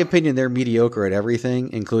 in my opinion, they're mediocre at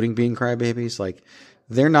everything, including being crybabies. Like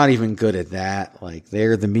they're not even good at that. Like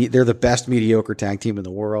they're the best mediocre tag team in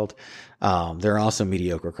the world. They're also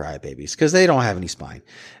mediocre crybabies because they don't have any spine.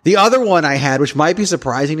 The other one I had, which might be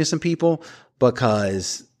surprising to some people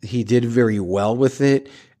because he did very well with it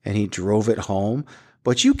and he drove it home,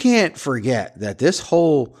 but you can't forget that this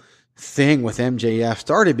whole thing with MJF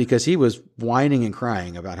started because he was whining and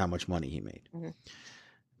crying about how much money he made,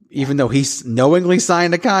 even though he's knowingly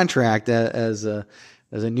signed a contract as a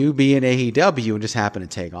newbie in AEW and just happened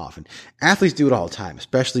to take off. And athletes do it all the time,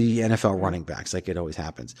 especially NFL running backs, like it always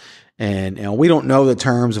happens. And we don't know the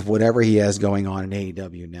terms of whatever he has going on in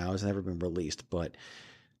AEW now. It's never been released, but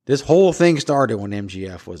this whole thing started when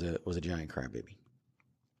MJF was a giant crybaby.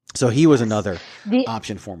 So he was another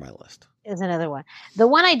option for my list. Is another one. The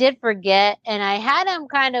one I did forget, and I had him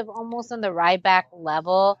kind of almost on the Ryback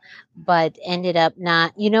level, but ended up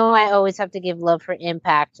not. I always have to give love for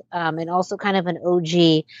Impact, and also kind of an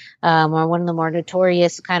OG, or one of the more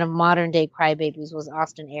notorious kind of modern day crybabies was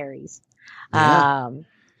Austin Aries. Yeah.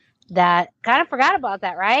 That kind of forgot about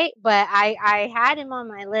that, right? But I had him on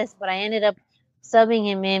my list, but I ended up subbing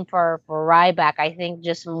him in for Ryback. I think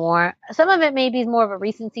just more. Some of it maybe is more of a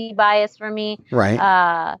recency bias for me,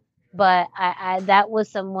 right? But I that was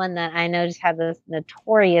someone that I know just had this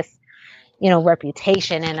notorious,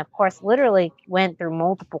 reputation. And of course, literally went through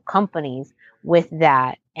multiple companies with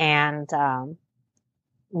that. And,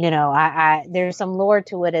 there's some lore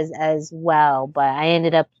to it as well, but I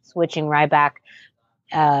ended up switching Ryback,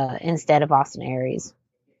 instead of Austin Aries.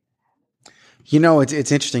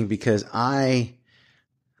 It's interesting because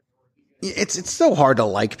it's so hard to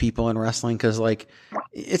like people in wrestling because like,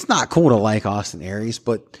 it's not cool to like Austin Aries,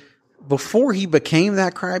 but before he became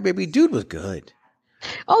that crybaby, dude was good.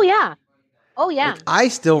 Oh yeah. Like, I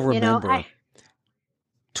still remember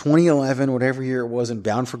 2011, whatever year it was, and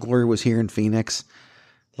Bound for Glory was here in Phoenix.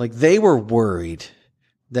 Like, they were worried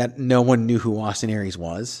that no one knew who Austin Aries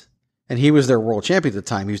was. And he was their world champion at the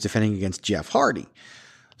time. He was defending against Jeff Hardy.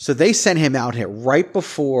 So they sent him out here right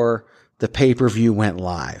before the pay-per-view went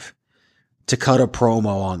live to cut a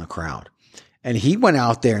promo on the crowd. And he went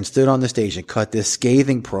out there and stood on the stage and cut this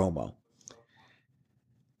scathing promo.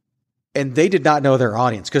 And they did not know their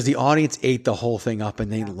audience because the audience ate the whole thing up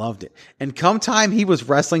and they loved it. And come time he was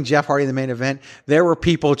wrestling Jeff Hardy in the main event, there were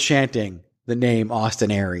people chanting the name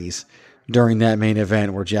Austin Aries during that main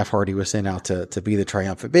event where Jeff Hardy was sent out to be the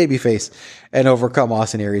triumphant babyface and overcome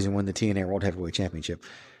Austin Aries and win the TNA World Heavyweight Championship.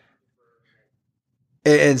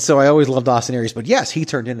 And so I always loved Austin Aries, but yes, he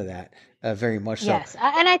turned into that very much so. Yes,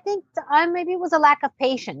 and I think maybe it was a lack of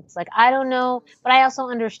patience. Like, I don't know, but I also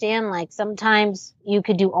understand, like, sometimes you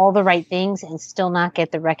could do all the right things and still not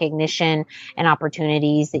get the recognition and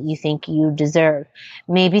opportunities that you think you deserve.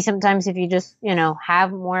 Maybe sometimes if you just,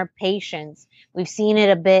 have more patience. We've seen it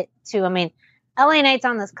a bit too. I mean, LA Knight's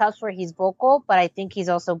on this cusp where he's vocal, but I think he's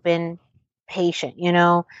also been patient,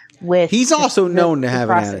 he's also known to have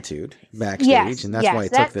an attitude backstage, yes, and that's why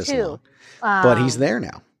it took this long. But he's there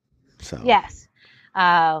now. So yes.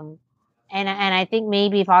 And I think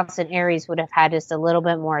maybe if Austin Aries would have had just a little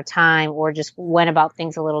bit more time or just went about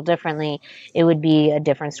things a little differently, it would be a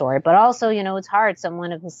different story. But also, it's hard.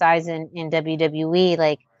 Someone of his size in WWE,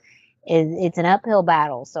 like, it's an uphill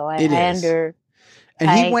battle. So he didn't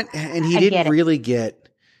really get,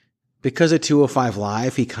 because of 205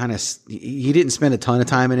 Live, he didn't spend a ton of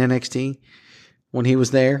time in NXT when he was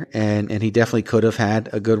there, and he definitely could have had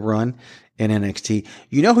a good run in NXT.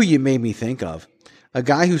 You know who you made me think of? A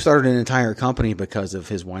guy who started an entire company because of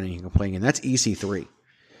his whining and complaining, and that's EC3.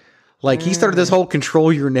 Like, he started this whole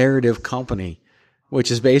control your narrative company, which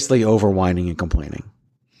is basically over whining and complaining.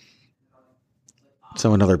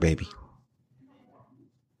 So another baby.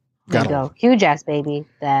 There you go. Huge ass baby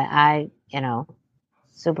that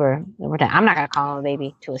super. I'm not going to call him a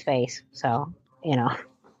baby to his face. So,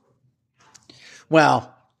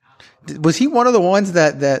 Well, was he one of the ones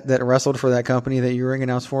that wrestled for that company that you were ring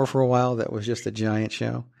announced for a while? That was just a giant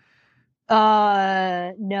show.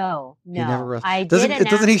 No. He never wrestled.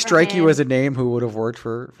 Doesn't he strike you as a name who would have worked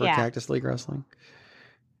for Cactus League Wrestling?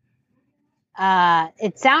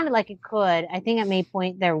 It sounded like it could. I think at May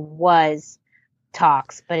Point there was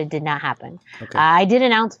talks, but it did not happen. Okay. I did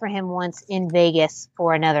announce for him once in Vegas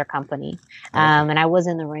for another company, and I was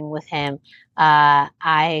in the ring with him.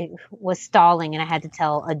 I was stalling and I had to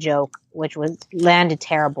tell a joke, which landed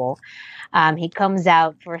terrible. He comes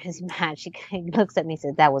out for his match. He looks at me and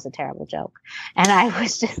says, "That was a terrible joke," and I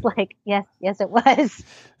was just like, "Yes, it was."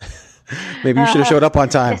 Maybe you should have showed up on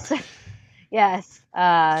time. Yes.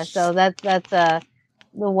 So that's the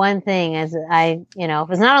one thing is if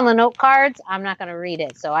it's not on the note cards, I'm not going to read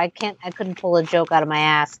it. So I couldn't pull a joke out of my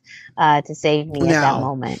ass to save me at that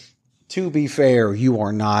moment. To be fair, you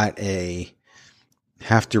are not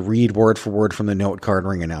have to read word for word from the note card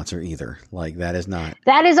ring announcer either. Like, that is not.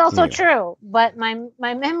 That is also true. But my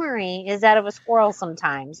memory is that of a squirrel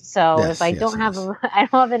sometimes. So if I don't have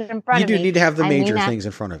it in front of me. You do need to have the major things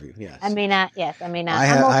in front of you. Yes. I may not.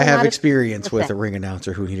 I have experience with a ring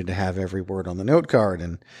announcer who needed to have every word on the note card.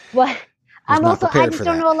 And I just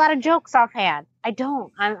don't know a lot of jokes offhand. I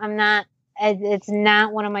don't. I'm not. It's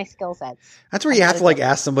not one of my skill sets. That's where you have to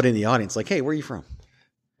ask somebody in the audience, like, "Hey, where are you from?"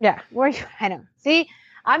 Yeah, where are you? I know. See,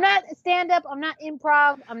 I'm not stand up. I'm not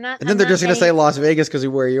improv. I'm not. And then they're just going to say Las Vegas because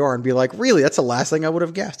of where you are, and be like, "Really? That's the last thing I would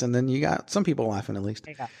have guessed." And then you got some people laughing at least.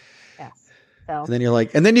 There you go. Yes. So. And then you're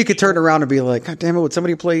like, and then you could turn around and be like, "God damn it! Would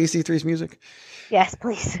somebody play EC3's music?" Yes,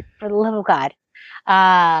 please, for the love of God.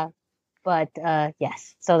 But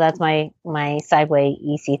yes. So that's my Sideway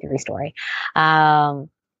EC3 story.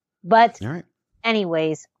 But all right.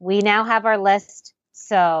 Anyways, we now have our list.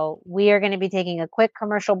 So we are going to be taking a quick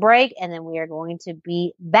commercial break, and then we are going to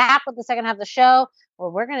be back with the second half of the show where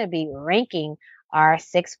we're going to be ranking our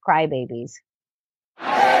 6 crybabies. 8,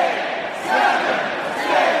 7,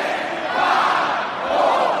 6, 5,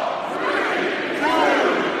 4, 3, 2,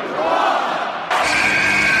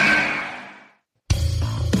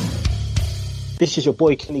 1. This is your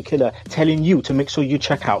boy Kenny Killer telling you to make sure you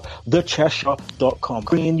check out thechairshot.com,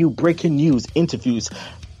 bringing you breaking news, interviews,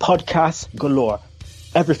 podcasts galore.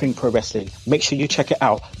 Everything pro wrestling. Make sure you check it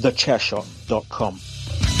out, thechairshot.com.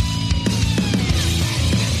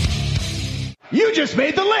 You just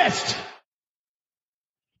made the list!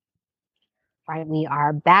 Right, we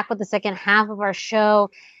are back with the second half of our show.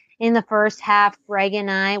 in the first half, Greg and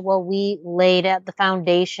I, we laid out the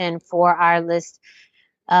foundation for our list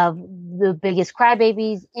of the biggest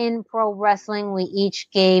crybabies in pro wrestling. We each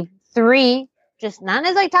gave 3, just not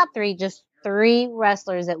as like top 3, just 3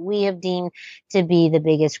 wrestlers that we have deemed to be the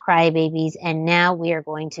biggest crybabies. And now we are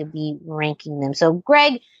going to be ranking them. So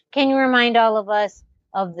Greg, can you remind all of us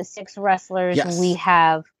of the 6 wrestlers we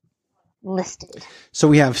have listed? So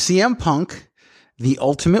we have CM Punk, the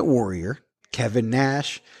Ultimate Warrior, Kevin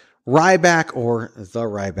Nash, Ryback, or the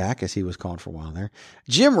Ryback, as he was called for a while there,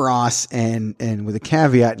 Jim Ross, and with a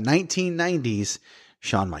caveat, 1990s,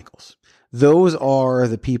 Shawn Michaels. Those are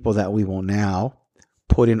the people that we will now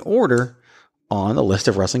put in order on the list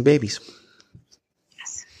of wrestling babies.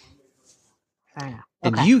 Yes. Fair enough.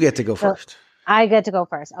 And you get to go first. I get to go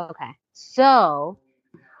first. Okay. So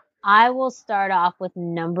I will start off with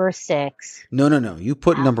number 6. No. You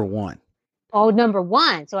put number 1. Oh, number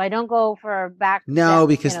 1. So I don't go for back. No,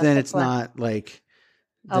 because then it's not like.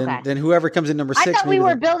 Then whoever comes in number 6. I thought we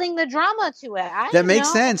were building the drama to it. That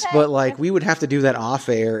makes sense, but like we would have to do that off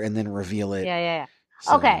air and then reveal it. Yeah.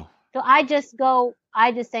 So. Okay. So I just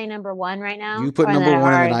say number 1 right now. You put number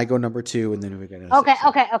 1 and then I go number 2 and then we go. Okay.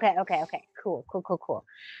 Cool.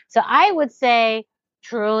 So I would say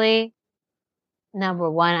truly number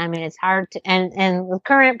 1. I mean, it's hard to, and with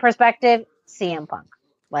current perspective, CM Punk,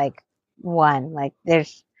 like 1, like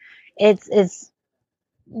there's interviews,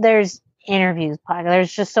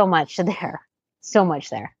 there's just so much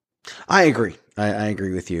there. I agree. I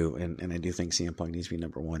agree with you, and I do think CM Punk needs to be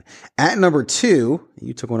number 1. At number 2,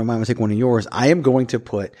 you took one of mine, I'll take one of yours. I am going to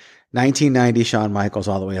put 1990 Shawn Michaels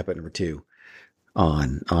all the way up at number 2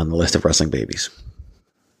 on the list of wrestling babies.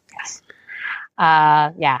 Yes.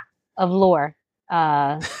 Of lore.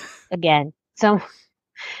 Again, so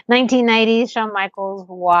 1990s Shawn Michaels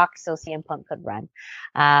walked so CM Punk could run.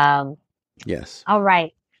 Yes. All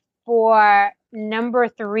right. For number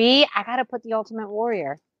 3, I got to put the Ultimate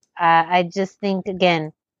Warrior. I just think,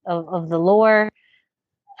 again, of the lore,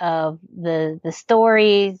 of the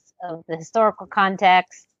stories, of the historical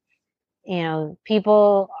context. You know,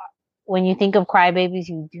 people, when you think of crybabies,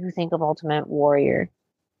 you do think of Ultimate Warrior.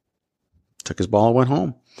 Took his ball and went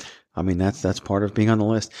home. I mean, that's part of being on the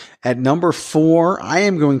list. At number 4, I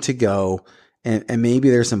am going to go, and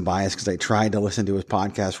maybe there's some bias because I tried to listen to his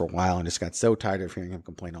podcast for a while and just got so tired of hearing him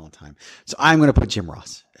complain all the time. So I'm going to put Jim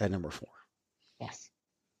Ross at number 4. Yes.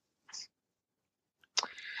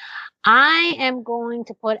 I am going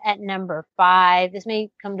to put at number 5. This may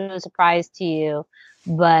come to a surprise to you,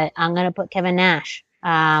 but I'm going to put Kevin Nash.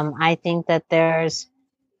 I think that there's,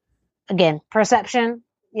 again, perception,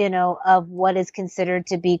 of what is considered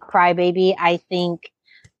to be crybaby. I think,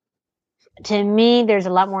 to me, there's a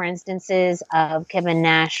lot more instances of Kevin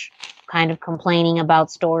Nash kind of complaining about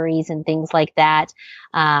stories and things like that.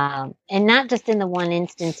 And not just in the one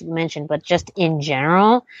instance you mentioned, but just in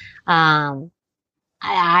general.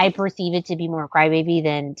 I perceive it to be more crybaby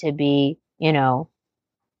than to be, than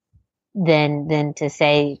to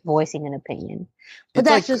say voicing an opinion. But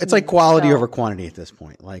it's like quality over quantity at this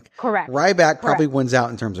point. Like, correct. Ryback probably wins out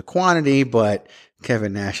in terms of quantity, but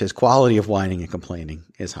Kevin Nash's quality of whining and complaining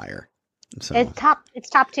is higher. So it's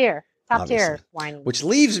top tier whining. Which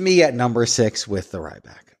leaves me at number 6 with the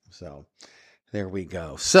Ryback. So there we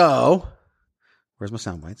go. So where's my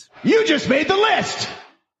sound bites? You just made the list.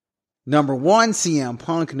 Number 1, CM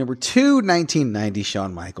Punk. Number 2, 1990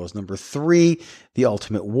 Shawn Michaels. Number 3, The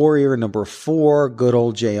Ultimate Warrior. Number 4, good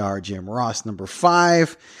old JR Jim Ross. Number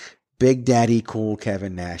 5, Big Daddy Cool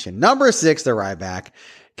Kevin Nash. And number 6, the Ryback.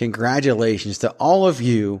 Congratulations to all of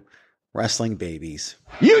you wrestling babies.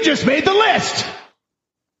 You just made the list.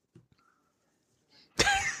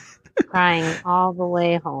 Crying all the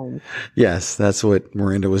way home. Yes, that's what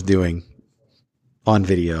Miranda was doing on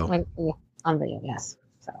video. On video, yes.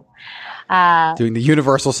 So, doing the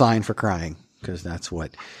universal sign for crying, because that's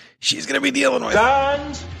what she's going to be dealing with.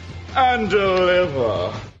 Stand and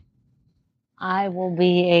deliver. I will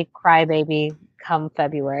be a crybaby come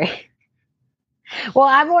February. Well,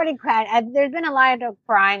 I've already cried. There's been a lot of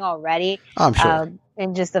crying already. I'm sure.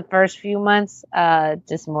 In just the first few months,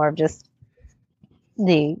 just more of just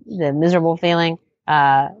the miserable feeling,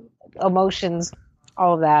 emotions,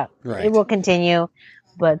 all of that. Right. It will continue,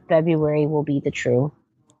 but February will be the true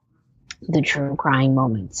crying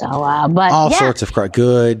moment. So, but all sorts of cry,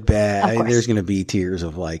 good, bad. Of There's going to be tears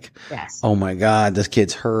of like, yes. Oh my God, this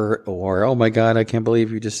kid's hurt, or oh my God, I can't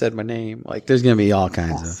believe you just said my name. Like, there's going to be all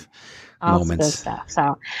kinds moments. Good stuff.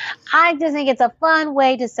 So I just think it's a fun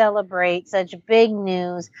way to celebrate such big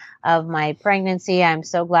news of my pregnancy. I'm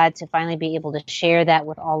so glad to finally be able to share that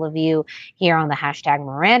with all of you here on the hashtag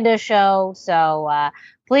Miranda Show. So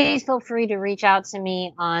please feel free to reach out to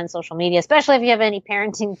me on social media, especially if you have any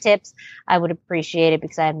parenting tips. I would appreciate it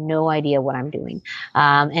because I have no idea what I'm doing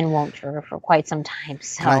and won't for quite some time.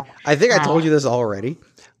 So I think I told you this already,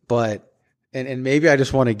 but and maybe I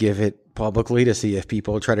just want to give it publicly to see if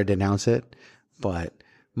people try to denounce it. But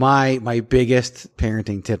my biggest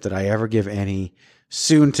parenting tip that I ever give any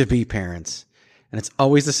soon to be parents, and it's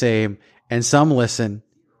always the same, and some listen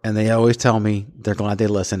and they always tell me they're glad they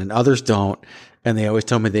listen, and others don't, and they always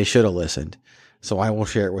tell me they should have listened. So I will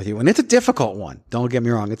share it with you. And it's a difficult one. Don't get me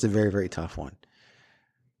wrong. It's a very, very tough one.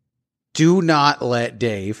 Do not let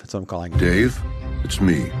Dave, that's what I'm calling him. Dave, it's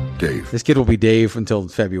me, Dave. This kid will be Dave until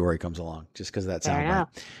February comes along, just because that sounds right.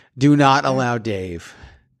 Do not allow Dave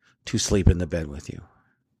to sleep in the bed with you.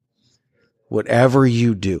 Whatever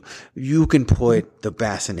you do, you can put the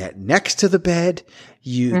bassinet next to the bed.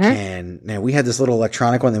 You can. Now, we had this little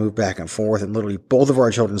electronic one that moved back and forth, and literally both of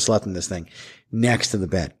our children slept in this thing next to the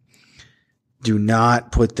bed. Do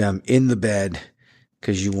not put them in the bed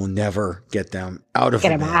because you will never get them out of the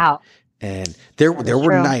bed. Get them out. And there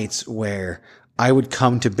were nights where I would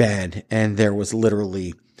come to bed and there was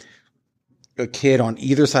literally a kid on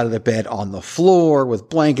either side of the bed on the floor with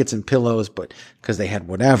blankets and pillows, but because they had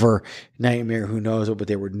whatever nightmare, who knows what, but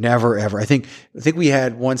they were never ever. I think we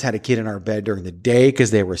once had a kid in our bed during the day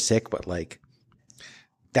because they were sick, but like,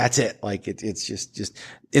 that's it. Like it's just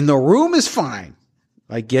in the room is fine.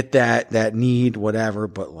 I get that need, whatever,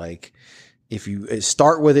 but like, if you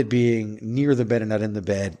start with it being near the bed and not in the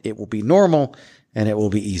bed, it will be normal and it will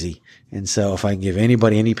be easy. And so if I give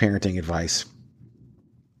anybody any parenting advice,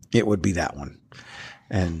 it would be that one.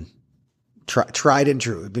 And tried and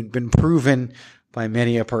true. It's been proven by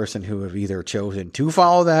many a person who have either chosen to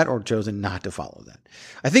follow that or chosen not to follow that.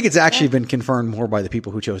 I think it's actually been confirmed more by the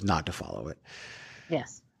people who chose not to follow it.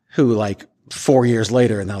 Yes. Who like 4 years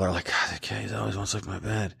later, and now they're like, God, the kids always want to sleep in my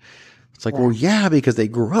bed. It's like, well, yeah, because they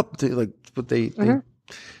grew up but they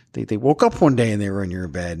woke up one day and they were in your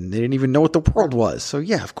bed and they didn't even know what the world was. So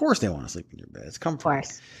yeah, of course they want to sleep in your bed. It's comfortable. Of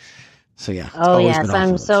course. So yeah. Oh yes,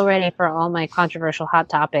 I'm so ready for all my controversial hot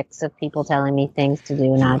topics of people telling me things to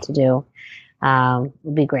do, not to do.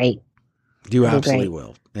 Would be great. You absolutely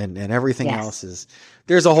will, and everything else is.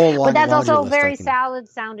 There's a whole lot. But that's also very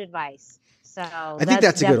sound advice. So I think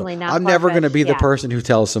that's a good one. I'm never going to be the person who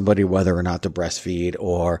tells somebody whether or not to breastfeed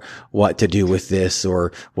or what to do with this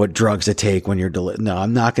or what drugs to take when you're No,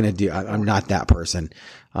 I'm not going to do. I'm not that person.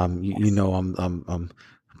 You know, I'm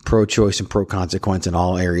pro-choice and pro-consequence in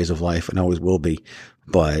all areas of life and always will be.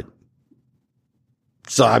 But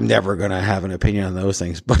so I'm never going to have an opinion on those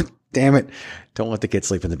things. But damn it, don't let the kid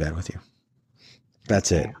sleep in the bed with you.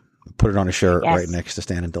 That's it. Put it on a shirt right next to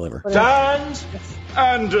Stand and Deliver. Stand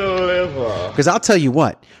and Deliver. Because I'll tell you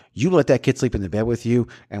what, you let that kid sleep in the bed with you,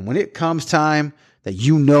 and when it comes time that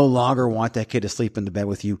you no longer want that kid to sleep in the bed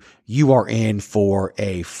with you, you are in for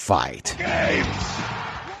a fight. Games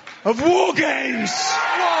of War Games.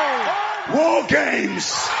 War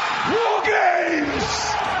Games. War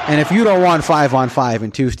Games. And if you don't want 5-on-5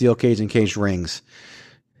 and 2 steel cage and cage rings,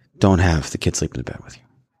 don't have the kid sleep in the bed with you.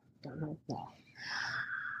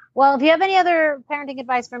 Well, if you have any other parenting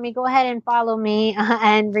advice for me, go ahead and follow me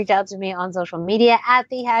and reach out to me on social media at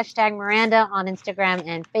the hashtag Miranda on Instagram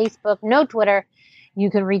and Facebook. No Twitter.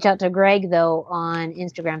 You can reach out to Greg, though, on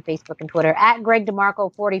Instagram, Facebook, and Twitter at Greg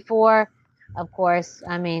DeMarco44. Of course,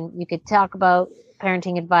 I mean, you could talk about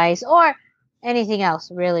parenting advice or anything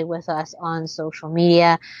else really with us on social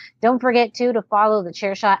media. Don't forget, too, to follow the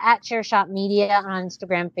Chairshot at Chairshot Media on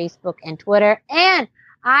Instagram, Facebook, and Twitter. And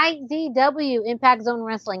IZW, Impact Zone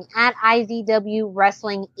Wrestling, at IZW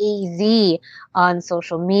Wrestling AZ on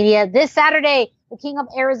social media. This Saturday, the King of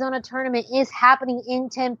Arizona tournament is happening in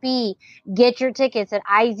Tempe. Get your tickets at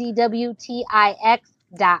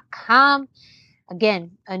IZWTIX.com.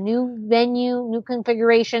 Again, a new venue, new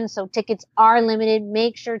configuration, so tickets are limited.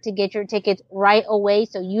 Make sure to get your tickets right away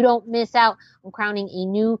so you don't miss out on crowning a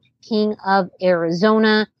new King of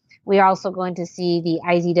Arizona. We are also going to see the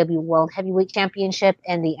IZW World Heavyweight Championship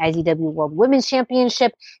and the IZW World Women's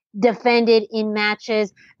Championship defended in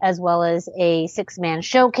matches, as well as a 6-man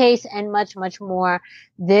showcase and much, much more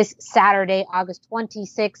this Saturday, August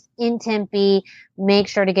 26th in Tempe. Make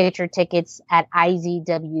sure to get your tickets at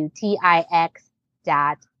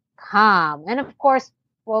IZWTIX.com. And of course,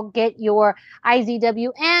 we'll get your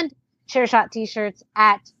IZW and Chairshot t-shirts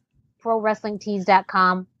at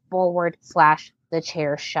ProWrestlingTees.com /The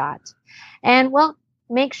Chair Shot. And well,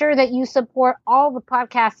 make sure that you support all the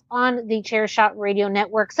podcasts on the Chairshot Radio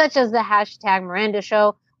Network, such as the hashtag Miranda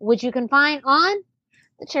Show, which you can find on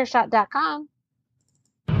thechairshot.com.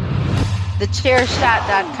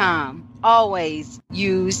 Thechairshot.com. Always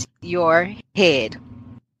use your head.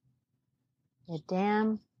 You're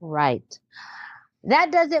damn right.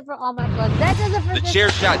 That does it for all my plugs. That does it for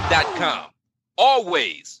Thechairshot.com.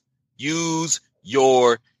 Always use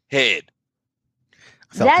your head.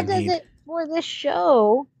 That does it for this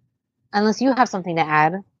show. Unless you have something to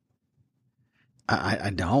add.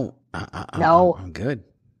 I don't. No. I'm good.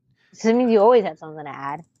 So that means you always have something to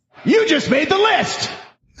add. You just made the list.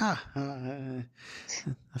 I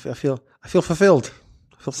feel fulfilled.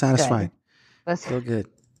 I feel satisfied. Good. Feel good.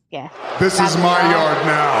 Yeah. This is my yard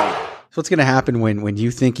now. So what's going to happen when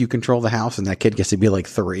you think you control the house and that kid gets to be like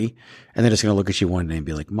 3 and they're just going to look at you one day and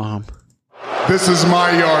be like, Mom. This is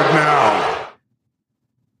my yard now.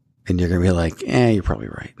 And you're going to be like, you're probably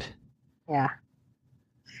right. Yeah.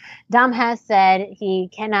 Dom has said he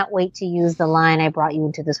cannot wait to use the line, I brought you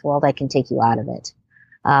into this world, I can take you out of it.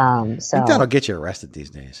 So I think that'll get you arrested these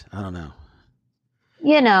days. I don't know.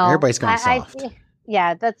 You know. Everybody's going soft.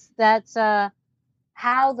 Yeah, that's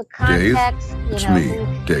how the context, Dave, it's me,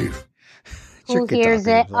 Dave. Who hears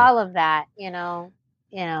it, all of that,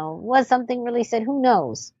 was something really said, who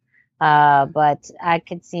knows? But I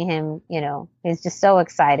could see him, he's just so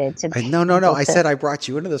excited to be. No. I said I brought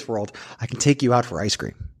you into this world. I can take you out for ice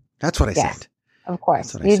cream. That's what I said. Of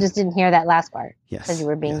course. You just didn't hear that last part. Yes. Because you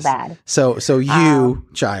were being bad. So you,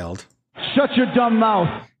 child. Shut your dumb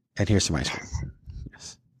mouth. And here's some ice cream.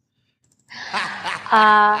 Yes.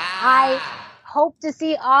 I hope to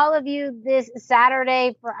see all of you this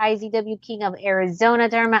Saturday for IZW King of Arizona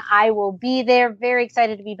tournament. I will be there. Very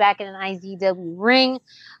excited to be back in an IZW ring.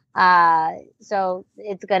 So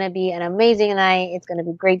it's going to be an amazing night. It's going to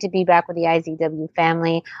be great to be back with the IZW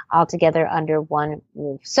family all together under one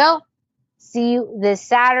roof. So see you this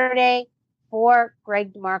Saturday. For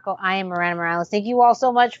Greg DeMarco, I am Miranda Morales. Thank you all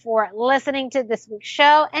so much for listening to this week's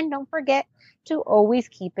show. And don't forget to always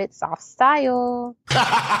keep it soft style.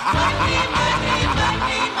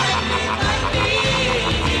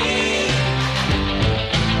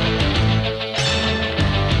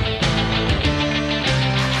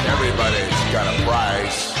 Everybody's got a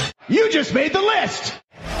price. You just made the list.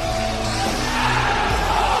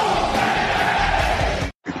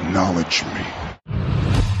 Acknowledge me.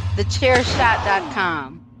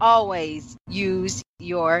 Thechairshot.com. Always use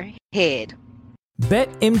your head.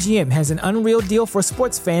 BetMGM has an unreal deal for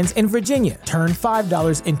sports fans in Virginia. Turn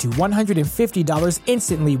 $5 into $150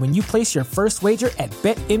 instantly when you place your first wager at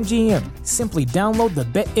BetMGM. Simply download the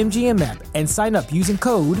BetMGM app and sign up using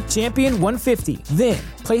code Champion150. Then,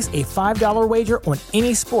 place a $5 wager on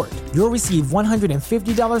any sport. You'll receive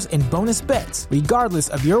 $150 in bonus bets, regardless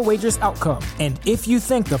of your wager's outcome. And if you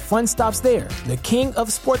think the fun stops there, the King of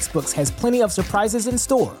Sportsbooks has plenty of surprises in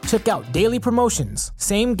store. Check out daily promotions,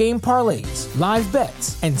 same-game parlays, live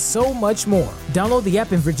bets, and so much more. Download the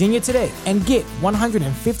app in Virginia today and get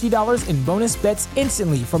 $150 in bonus bets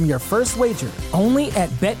instantly from your first wager. Only at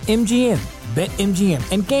BetMGM.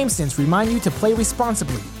 BetMGM and GameSense remind you to play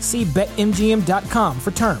responsibly. See BetMGM.com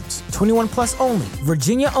for terms. 21 plus only.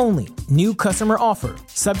 Virginia only. New customer offer.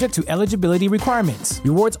 Subject to eligibility requirements.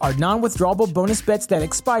 Rewards are non-withdrawable bonus bets that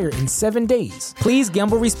expire in 7 days. Please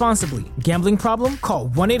gamble responsibly. Gambling problem? Call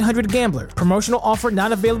 1-800-GAMBLER. Promotional offer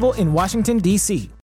not available in Washington, D.C.